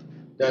kaget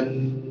dan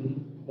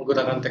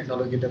menggunakan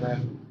teknologi dengan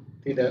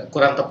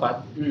kurang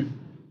tepat.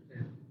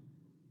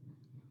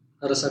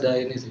 Harus ada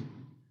ini sih,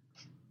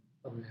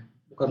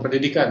 bukan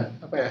pendidikan,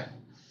 apa ya?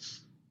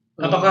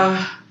 Apakah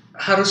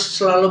harus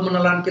selalu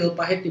menelan pil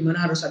pahit di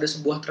mana harus ada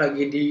sebuah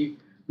tragedi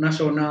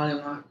nasional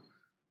yang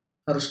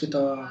harus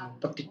kita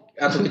petik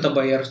atau kita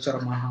bayar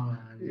secara mahal?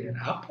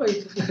 Apa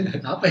itu?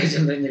 Apa ya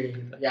sebenarnya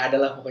gitu? Ya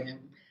adalah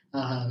pokoknya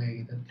hal-hal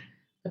kayak gitu.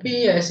 Tapi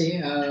ya sih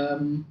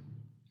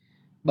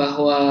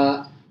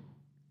bahwa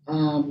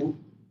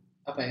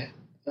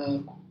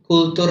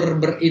kultur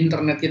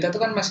berinternet kita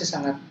tuh kan masih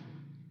sangat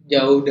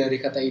jauh dari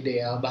kata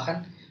ideal. Bahkan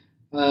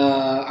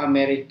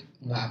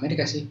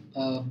Amerika sih,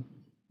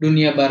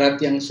 dunia barat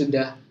yang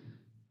sudah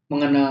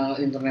mengenal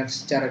internet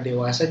secara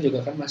dewasa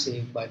juga kan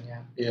masih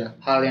banyak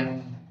hal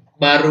yang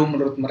baru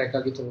menurut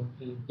mereka gitu loh.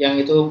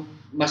 Yang itu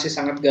masih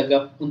sangat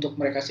gagap untuk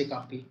mereka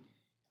sikapi.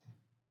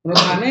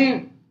 Menurut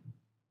aneh,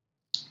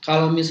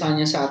 kalau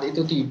misalnya saat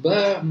itu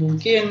tiba,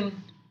 mungkin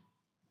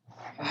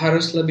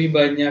harus lebih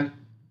banyak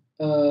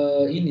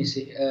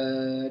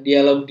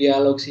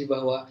dialog-dialog sih,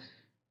 bahwa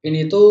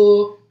ini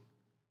tuh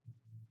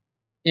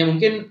ya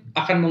mungkin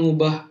akan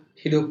mengubah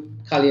hidup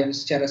kalian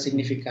secara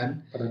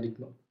signifikan.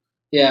 Paradigma.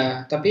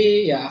 Ya,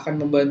 tapi ya akan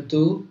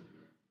membantu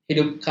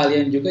hidup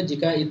kalian juga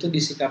jika itu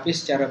disikapi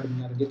secara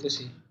benar gitu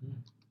sih.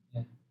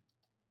 Ya.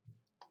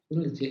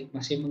 Sulit sih,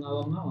 masih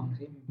mengawang-awang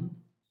sih.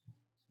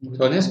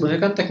 Soalnya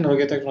sebenarnya kan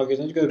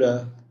teknologi-teknologinya juga udah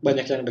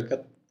banyak yang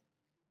dekat.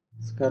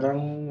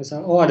 Sekarang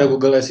misal ada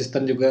Google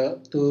Assistant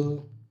juga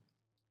tuh,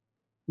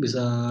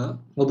 bisa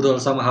ngobrol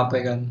sama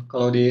HP kan.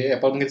 Kalau di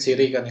Apple mungkin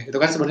Siri kan ya. Itu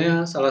kan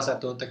sebenarnya salah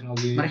satu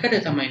teknologi. Mereka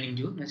data mining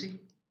juga nggak sih?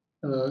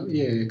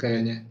 Iya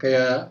kayaknya.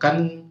 Kayak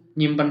kan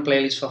nyimpan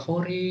playlist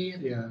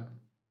favorit. Iya.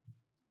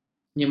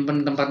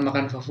 Nyimpan tempat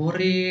makan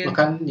favorit.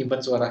 Bahkan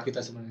nyimpan suara kita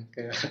sebenarnya,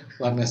 kayak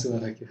warna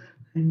suara kita.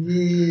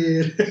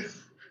 Anjir.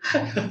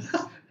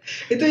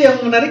 Itu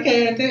yang menarik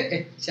kayak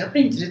nanti siapa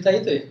yang cerita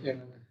itu ya?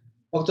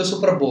 Waktu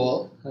Super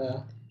Bowl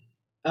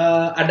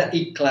ada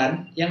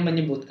iklan yang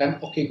menyebutkan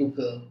Oke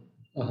Google.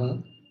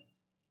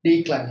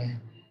 Di iklannya.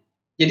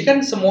 Jadi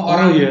kan semua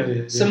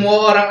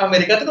orang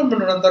Amerika tuh kan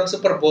menonton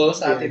Super Bowl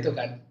saat itu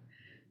kan.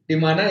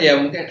 Dimana ya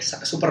mungkin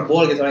Super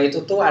Bowl gitu lah,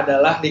 itu tuh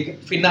adalah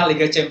final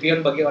Liga Champion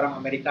bagi orang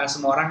Amerika,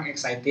 semua orang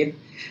excited,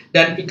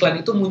 dan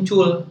iklan itu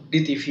muncul di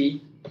TV,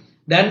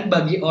 dan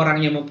bagi orang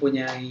yang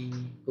mempunyai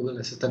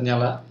Google Assistant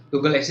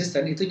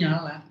itu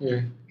nyala.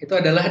 Itu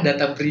adalah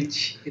data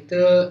breach.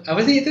 Itu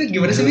apa sih itu,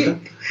 gimana sih?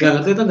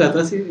 Gak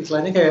tahu sih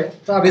iklannya, kayak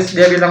habis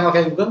dia bilang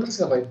Oke Google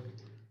terus ngapain?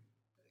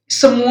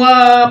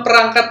 Semua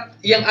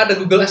perangkat yang ada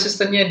Google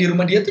Assistant-nya di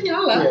rumah dia tuh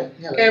nyala.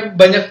 Kayak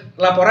banyak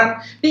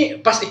laporan, nih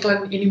pas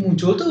iklan ini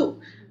muncul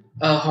tuh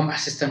home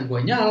assistant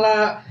gue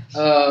nyala,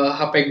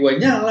 HP gue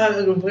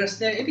nyala,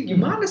 Google-nya ini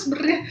gimana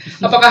sebenarnya?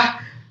 Apakah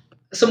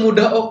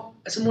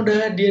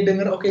semudah dia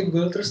dengar oke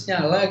Google terus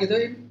nyala gitu?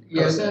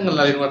 Ya, harusnya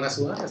ngenalin warna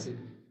suara sih.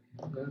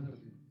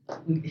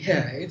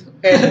 Ya itu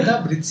kayak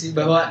data bridge sih,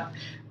 bahwa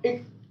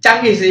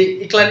canggih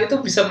sih, iklan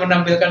itu bisa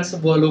menampilkan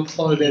sebuah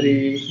loophole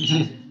dari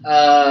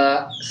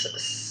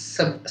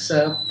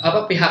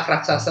pihak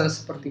raksasa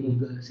seperti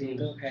Google sih.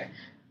 Itu kayak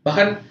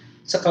bahkan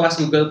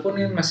sekelas Google pun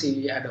ini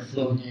masih ada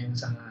flow-nya yang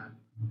sangat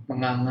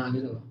menganga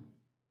gitu loh.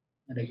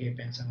 Ada gap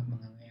yang sangat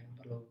menganga yang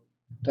perlu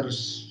terus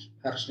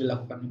harus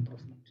dilakukan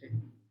improvement sih.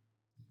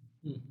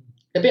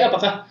 Tapi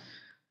apakah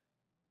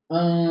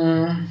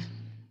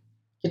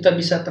kita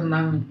bisa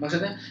tenang?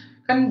 Maksudnya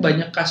kan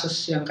banyak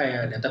kasus yang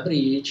kayak data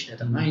breach,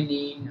 data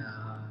mining,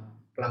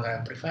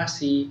 pelanggaran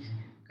privasi.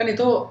 Kan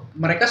itu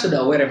mereka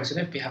sudah aware ya,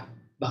 maksudnya pihak,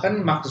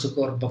 bahkan Mark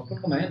Zuckerberg pun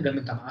kemarin udah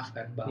minta maaf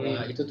kan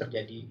bahwa itu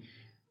terjadi.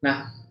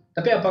 Nah,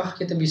 tapi apakah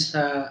kita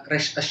bisa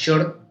rest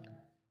assured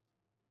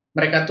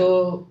mereka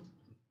tuh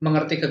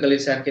mengerti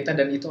kegelisahan kita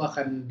dan itu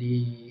akan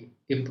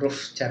di-improve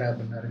secara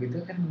benar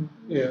gitu kan?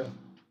 Iya.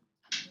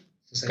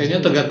 Kayaknya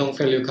tergantung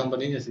value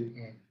company-nya sih.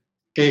 Yeah.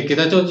 Kayak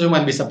kita tuh cuma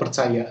bisa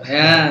percaya.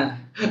 Ya.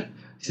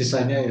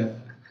 Sisanya ya.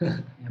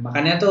 Ya.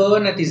 Makanya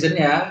tuh netizen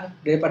ya,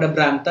 daripada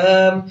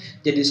berantem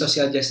jadi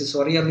social justice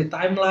warrior di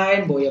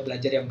timeline, bahwa ya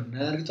belajar yang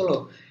benar gitu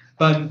loh.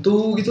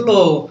 Bantu gitu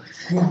loh.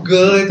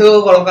 Google itu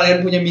kalau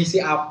kalian punya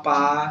misi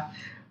apa,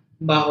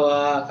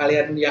 bahwa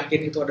kalian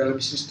yakin itu adalah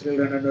bisnis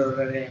triliunan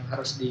dolar yang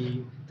harus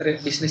yang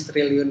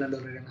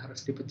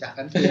harus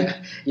dipecahkan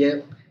ya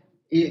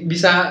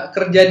bisa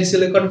kerja di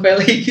Silicon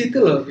Valley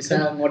gitu loh,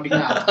 bisa ngoding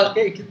apa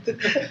kayak gitu.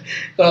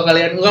 Kalau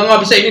kalian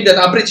nggak bisa ini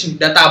data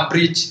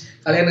bridge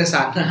kalian ke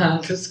sana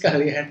terus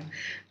kalian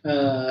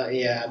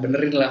ya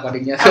benerin lah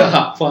codingnya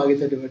apa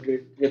gitu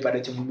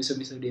daripada cuma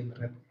misu-misu di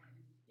internet.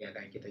 Ya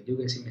kayak kita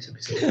juga sih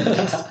misu-misu.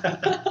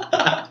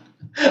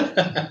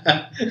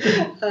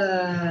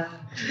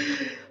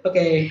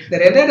 Oke,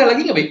 dari Anda ada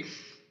lagi nggak, Bik?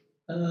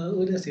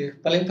 Udah sih,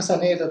 paling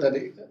pesannya itu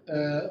tadi,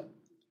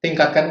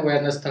 tingkatkan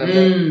awareness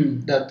terhadap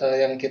data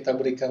yang kita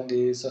berikan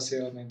di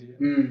sosial media.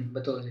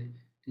 Betul sih,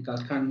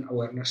 tingkatkan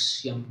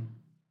awareness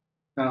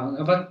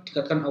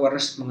tingkatkan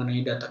awareness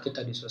mengenai data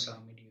kita di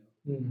sosial media.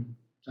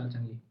 Sangat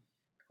canggih.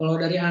 Kalau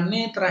dari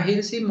Ane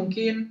terakhir sih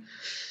mungkin,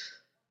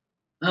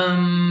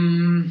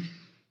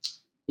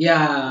 ya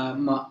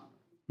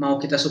mau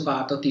kita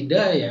suka atau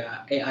tidak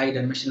ya AI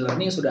dan machine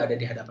learning sudah ada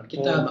di hadapan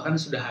kita, bahkan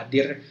sudah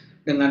hadir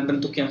dengan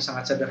bentuk yang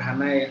sangat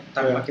sederhana ya,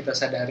 tanpa kita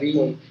sadari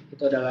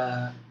itu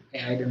adalah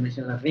AI dan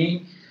machine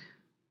learning.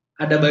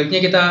 Ada baiknya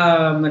kita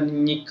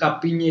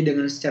menyikapinya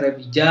dengan secara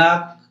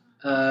bijak,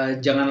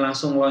 jangan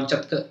langsung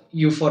loncat ke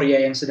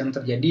euforia yang sedang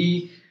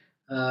terjadi,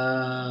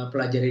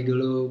 pelajari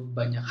dulu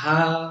banyak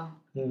hal,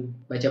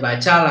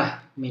 baca-baca lah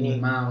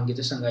minimal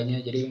gitu seenggaknya,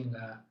 jadi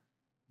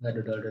nggak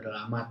dodol-dodol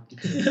amat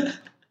gitu.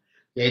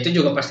 Ya itu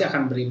juga pasti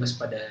akan berimbas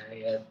pada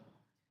ya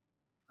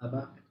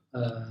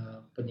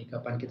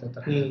penyikapan kita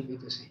terhadap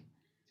itu sih.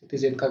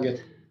 Citizen kaget.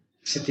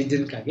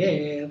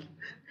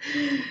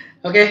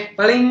 Oke,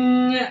 paling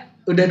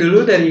udah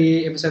dulu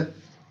dari episode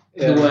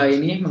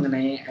 2 ini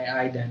mengenai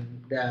AI dan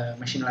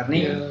machine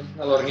learning.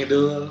 Ngalor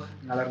ngidul.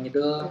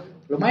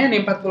 Lumayan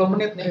nih 40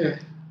 menit nih.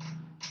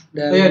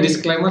 Dan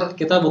disclaimer,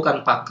 kita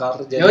bukan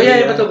pakar. Jadi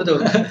iya betul.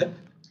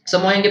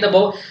 Semua yang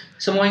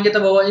kita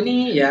bawa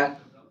ini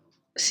ya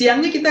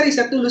siangnya kita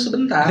riset dulu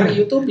sebentar,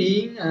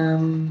 YouTubing,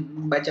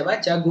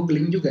 baca-baca,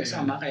 googling juga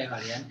sama kayak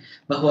kalian,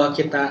 bahwa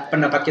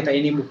pendapat kita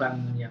ini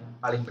bukan yang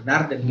paling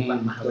benar dan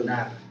bukan maha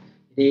benar.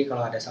 Jadi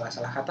kalau ada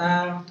salah-salah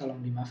kata,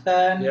 tolong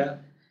dimaafkan.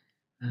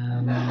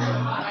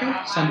 Oke,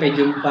 sampai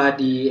jumpa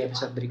di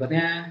episode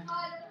berikutnya.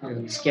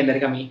 Sekian dari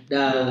kami.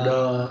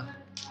 Dah.